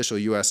official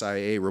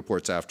USIA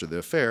reports after the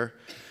affair,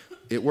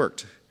 it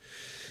worked.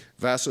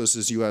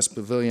 Vassos's U.S.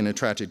 pavilion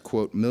attracted,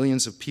 quote,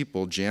 millions of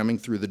people jamming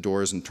through the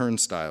doors and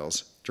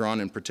turnstiles,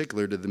 drawn in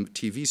particular to the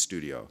TV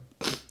studio.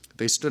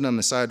 They stood on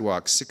the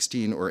sidewalk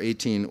 16 or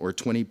 18 or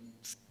 20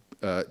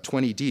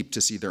 deep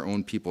to see their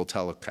own people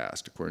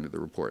telecast, according to the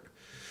report.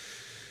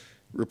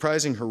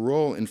 Reprising her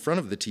role in front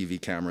of the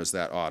TV cameras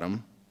that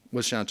autumn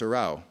was Shanta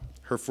Rao,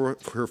 her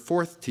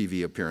fourth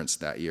TV appearance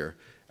that year,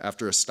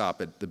 after a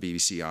stop at the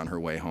BBC on her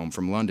way home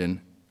from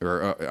London,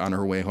 or on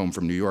her way home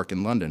from New York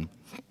and London.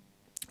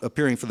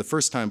 Appearing for the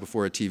first time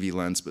before a TV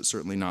lens, but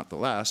certainly not the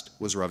last,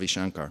 was Ravi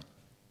Shankar.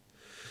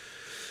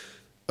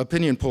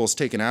 Opinion polls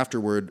taken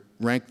afterward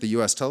ranked the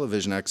U.S.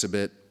 television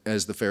exhibit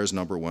as the fair's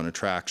 #1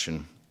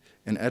 attraction.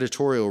 An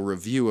editorial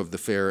review of the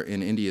fair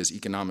in India's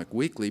Economic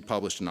Weekly,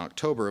 published in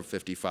October of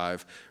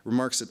 '55,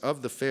 remarks that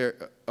of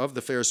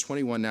the fair's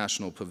 21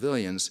 national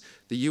pavilions,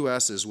 the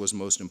U.S.'s was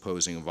most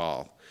imposing of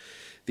all.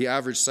 The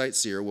average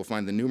sightseer will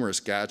find the numerous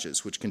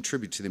gadgets which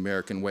contribute to the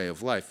American way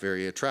of life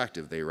very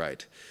attractive, they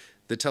write.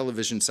 The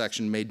television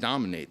section may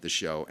dominate the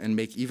show and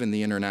make even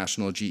the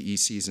International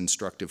GEC's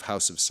instructive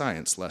House of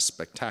Science less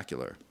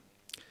spectacular.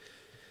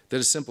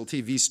 That a simple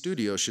TV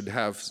studio should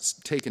have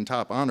taken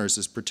top honors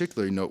is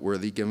particularly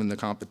noteworthy given the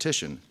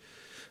competition.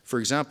 For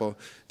example,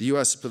 the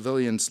U.S.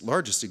 pavilion's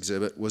largest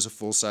exhibit was a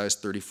full-size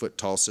 30-foot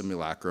tall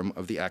simulacrum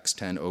of the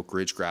X-10 Oak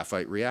Ridge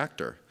graphite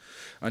reactor,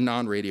 a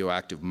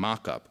non-radioactive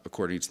mock-up,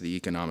 according to the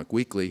Economic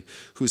Weekly,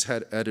 whose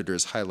head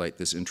editors highlight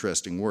this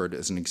interesting word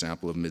as an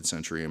example of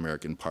mid-century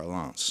American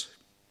parlance.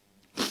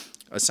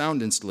 A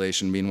sound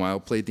installation, meanwhile,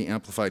 played the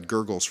amplified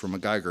gurgles from a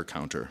Geiger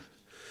counter.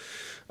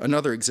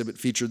 Another exhibit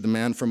featured the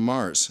man from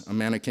Mars, a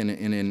mannequin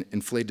in an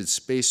inflated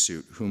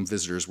spacesuit whom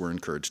visitors were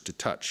encouraged to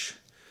touch.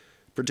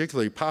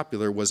 Particularly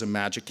popular was a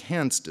magic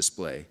hands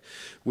display,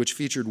 which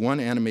featured one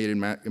animated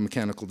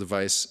mechanical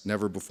device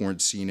never before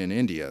seen in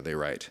India, they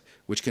write,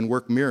 which can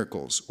work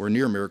miracles, or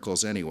near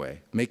miracles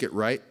anyway, make it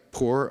right,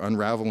 pour,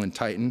 unravel, and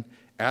tighten,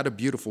 Add a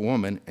beautiful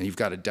woman, and you've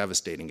got a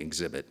devastating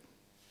exhibit.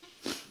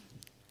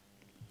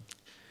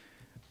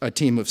 A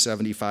team of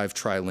 75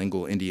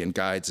 trilingual Indian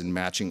guides in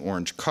matching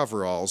orange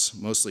coveralls,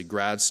 mostly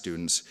grad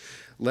students,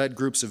 led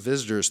groups of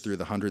visitors through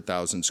the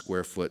 100,000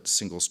 square foot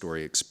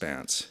single-story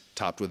expanse,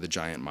 topped with a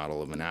giant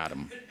model of an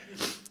atom.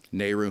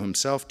 Nehru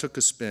himself took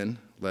a spin,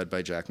 led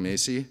by Jack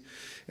Macy,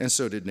 and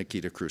so did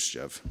Nikita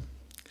Khrushchev.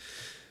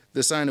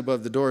 The sign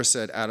above the door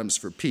said "Atoms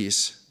for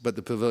Peace," but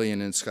the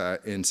pavilion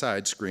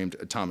inside screamed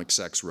 "Atomic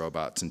Sex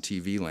Robots and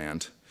TV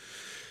Land."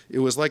 It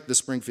was like the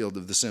Springfield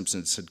of The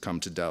Simpsons had come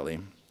to Delhi,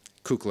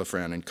 Kukla,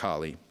 Fran, and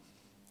Kali.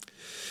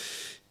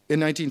 In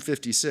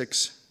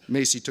 1956,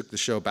 Macy took the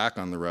show back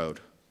on the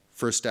road,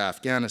 first to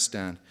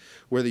Afghanistan,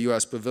 where the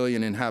US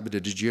pavilion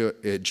inhabited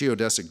a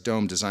geodesic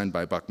dome designed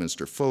by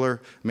Buckminster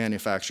Fuller,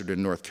 manufactured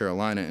in North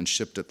Carolina and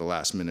shipped at the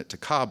last minute to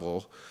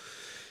Kabul.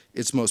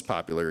 Its most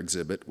popular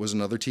exhibit was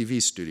another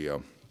TV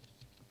studio.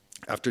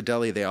 After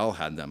Delhi, they all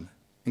had them,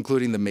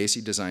 including the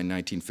Macy-designed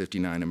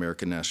 1959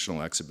 American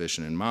National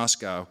Exhibition in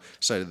Moscow,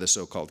 site of the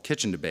so-called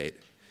kitchen debate.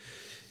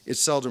 It's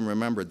seldom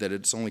remembered that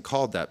it's only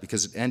called that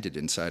because it ended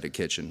inside a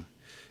kitchen.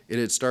 It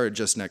had started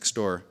just next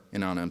door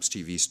in Anand's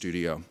TV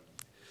studio.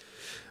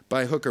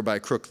 By hook or by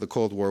crook, the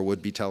Cold War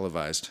would be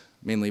televised,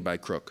 mainly by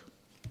crook.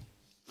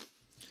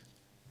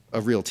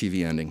 A real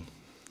TV ending.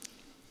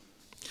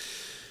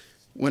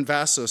 When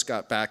Vassos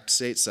got back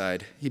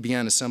stateside, he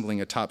began assembling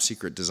a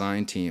top-secret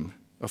design team,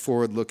 a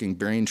forward-looking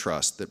brain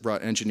trust that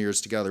brought engineers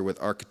together with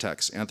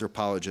architects,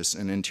 anthropologists,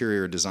 and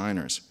interior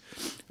designers.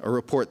 A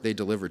report they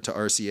delivered to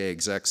RCA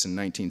execs in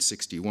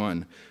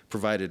 1961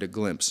 provided a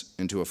glimpse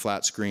into a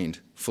flat-screened,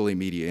 fully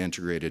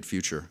media-integrated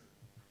future.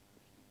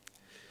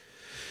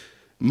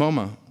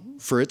 MoMA,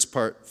 for its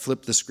part,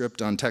 flipped the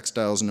script on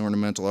textiles and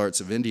ornamental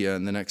arts of India,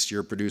 and the next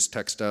year produced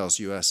Textiles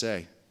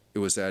USA. It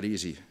was that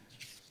easy.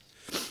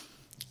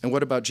 And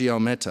what about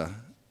G.L. Mehta,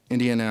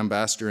 Indian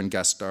ambassador and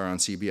guest star on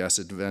CBS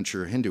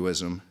Adventure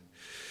Hinduism?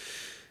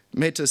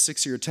 Mehta's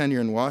 6-year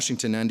tenure in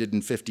Washington ended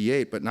in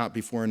 '58, but not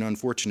before an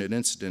unfortunate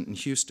incident in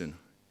Houston.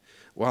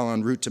 While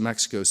en route to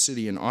Mexico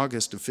City in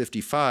August of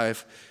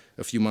 '55,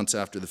 a few months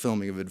after the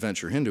filming of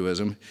Adventure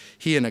Hinduism,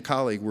 he and a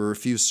colleague were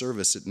refused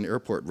service at an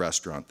airport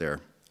restaurant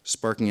there,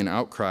 sparking an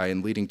outcry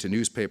and leading to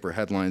newspaper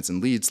headlines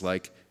and leads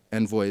like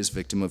 "Envoy is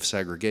victim of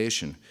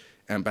segregation,"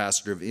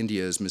 "Ambassador of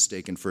India is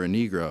mistaken for a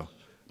Negro,"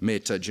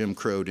 "Mehta Jim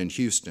Crowed in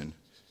Houston,"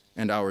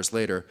 and hours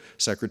later,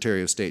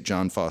 Secretary of State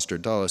John Foster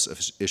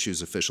Dulles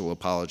issues official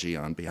apology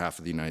on behalf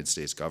of the United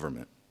States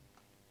government.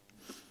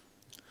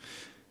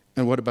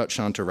 And what about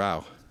Shanta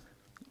Rao?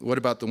 What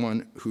about the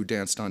one who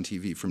danced on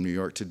TV from New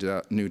York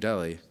to New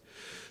Delhi?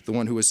 The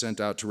one who was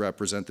sent out to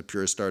represent the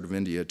purest art of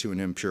India to an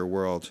impure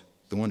world?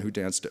 The one who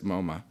danced at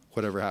MoMA?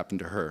 Whatever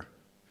happened to her?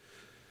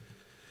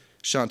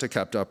 Shanta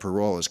kept up her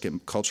role as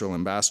cultural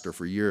ambassador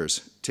for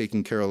years,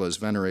 taking Kerala's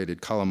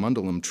venerated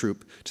Kalamandalam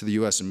troupe to the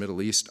US and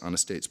Middle East on a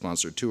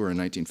state-sponsored tour in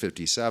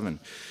 1957,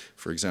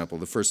 for example,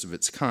 the first of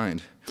its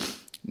kind.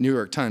 New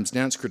York Times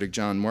dance critic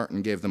John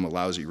Martin gave them a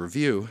lousy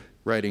review,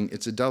 writing,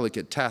 "It's a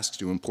delicate task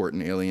to import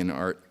an alien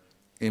art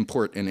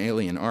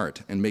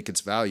and make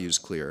its values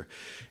clear,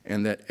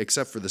 and that,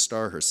 except for the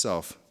star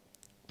herself,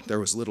 there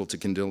was little to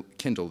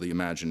kindle the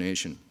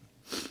imagination."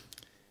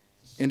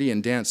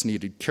 Indian dance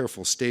needed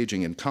careful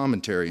staging and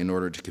commentary in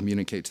order to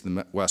communicate to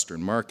the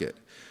Western market.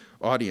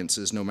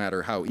 Audiences, no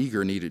matter how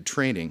eager, needed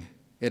training.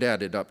 It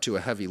added up to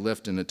a heavy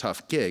lift and a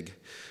tough gig,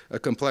 a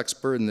complex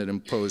burden that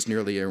imposed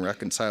nearly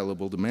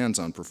irreconcilable demands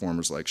on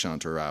performers like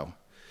Shanta Rao.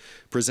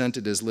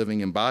 Presented as living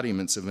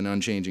embodiments of an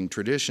unchanging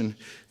tradition,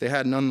 they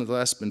had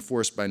nonetheless been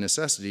forced by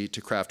necessity to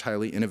craft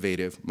highly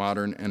innovative,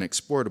 modern, and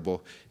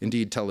exportable,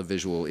 indeed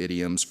televisual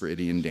idioms for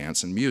Indian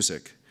dance and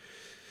music.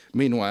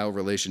 Meanwhile,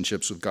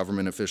 relationships with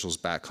government officials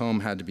back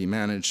home had to be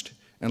managed,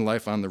 and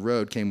life on the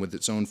road came with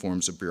its own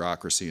forms of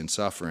bureaucracy and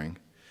suffering.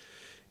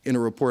 In a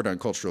report on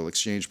cultural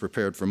exchange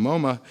prepared for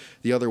MoMA,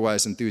 the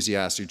otherwise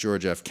enthusiastic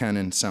George F.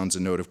 Kennan sounds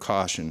a note of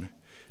caution,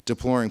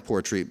 deploring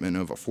poor treatment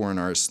of foreign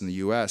artists in the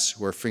US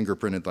who are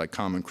fingerprinted like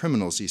common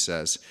criminals, he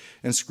says,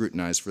 and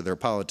scrutinized for their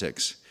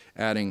politics,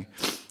 adding,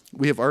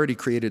 "We have already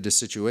created a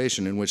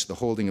situation in which the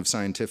holding of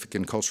scientific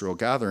and cultural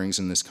gatherings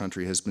in this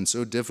country has been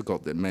so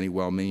difficult that many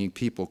well-meaning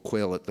people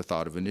quail at the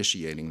thought of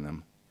initiating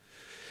them."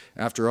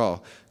 After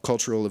all,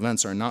 cultural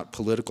events are not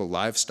political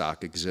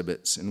livestock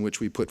exhibits in which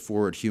we put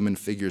forward human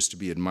figures to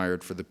be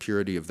admired for the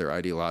purity of their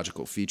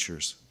ideological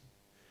features.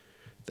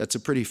 That's a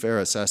pretty fair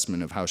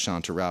assessment of how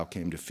Shanta Rao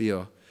came to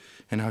feel,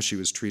 and how she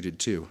was treated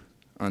too,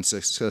 on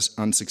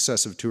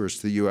successive tours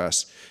to the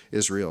US,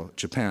 Israel,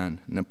 Japan,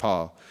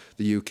 Nepal,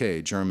 the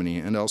UK, Germany,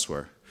 and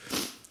elsewhere.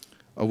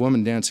 A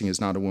woman dancing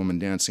is not a woman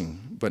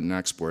dancing, but an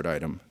export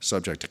item,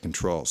 subject to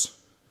controls.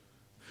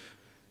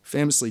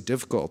 Famously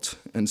difficult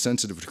and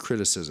sensitive to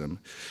criticism,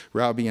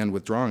 Rao began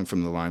withdrawing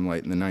from the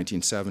limelight in the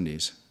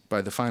 1970s.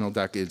 By the final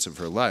decades of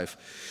her life,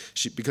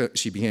 she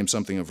became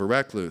something of a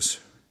recluse.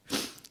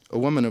 A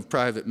woman of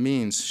private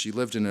means, she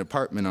lived in an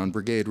apartment on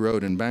Brigade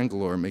Road in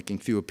Bangalore, making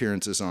few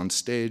appearances on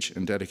stage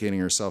and dedicating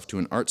herself to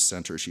an arts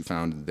center she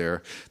founded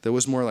there that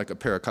was more like a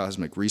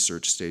paracosmic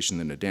research station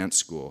than a dance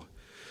school.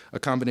 A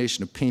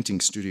combination of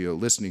painting studio,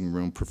 listening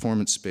room,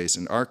 performance space,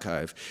 and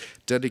archive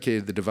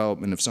dedicated the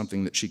development of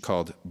something that she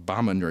called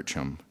Bhama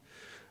Nrityam,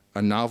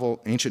 a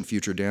novel, ancient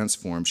future dance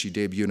form she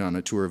debuted on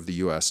a tour of the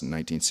US in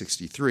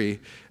 1963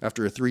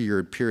 after a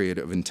 3-year period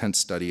of intense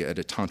study at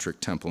a tantric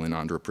temple in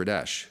Andhra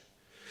Pradesh.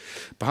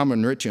 Bhama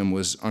Nrityam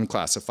was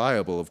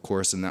unclassifiable, of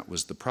course, and that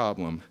was the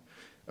problem.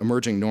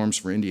 Emerging norms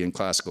for Indian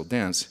classical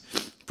dance,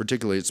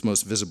 particularly its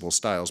most visible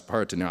styles,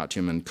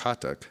 Bharatanatyam and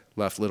Kathak,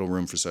 left little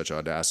room for such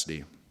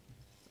audacity.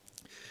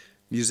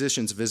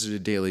 Musicians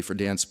visited daily for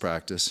dance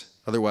practice.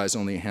 Otherwise,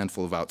 only a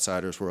handful of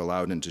outsiders were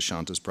allowed into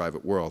Shanta's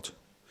private world.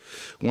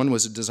 One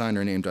was a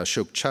designer named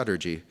Ashok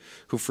Chatterjee,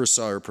 who first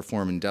saw her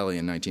perform in Delhi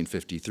in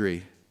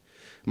 1953.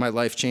 My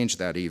life changed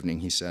that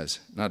evening, he says.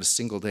 Not a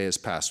single day has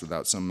passed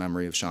without some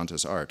memory of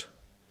Shanta's art.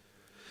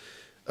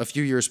 A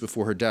few years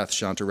before her death,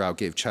 Shanta Rao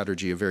gave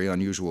Chatterjee a very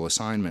unusual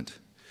assignment.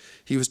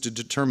 He was to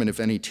determine if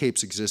any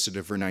tapes existed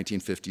of her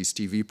 1950s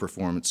TV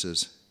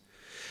performances.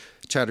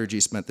 Chatterjee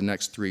spent the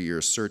next 3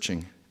 years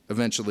searching,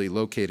 eventually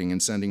locating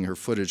and sending her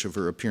footage of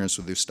her appearance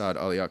with Ustad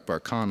Ali Akbar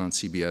Khan on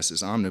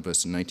CBS's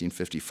Omnibus in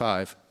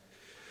 1955.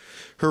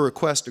 Her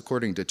request,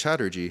 according to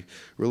Chatterjee,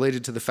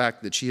 related to the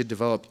fact that she had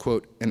developed,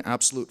 quote, an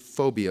absolute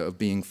phobia of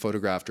being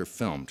photographed or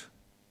filmed,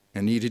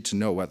 and needed to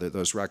know whether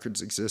those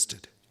records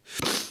existed.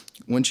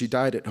 When she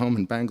died at home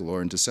in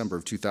Bangalore in December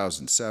of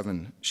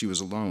 2007, she was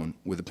alone,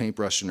 with a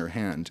paintbrush in her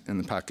hand and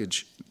the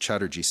package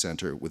Chatterjee sent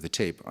her with the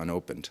tape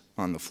unopened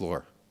on the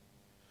floor.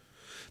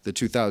 The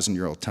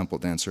 2,000-year-old temple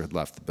dancer had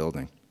left the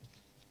building.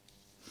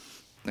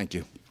 Thank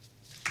you.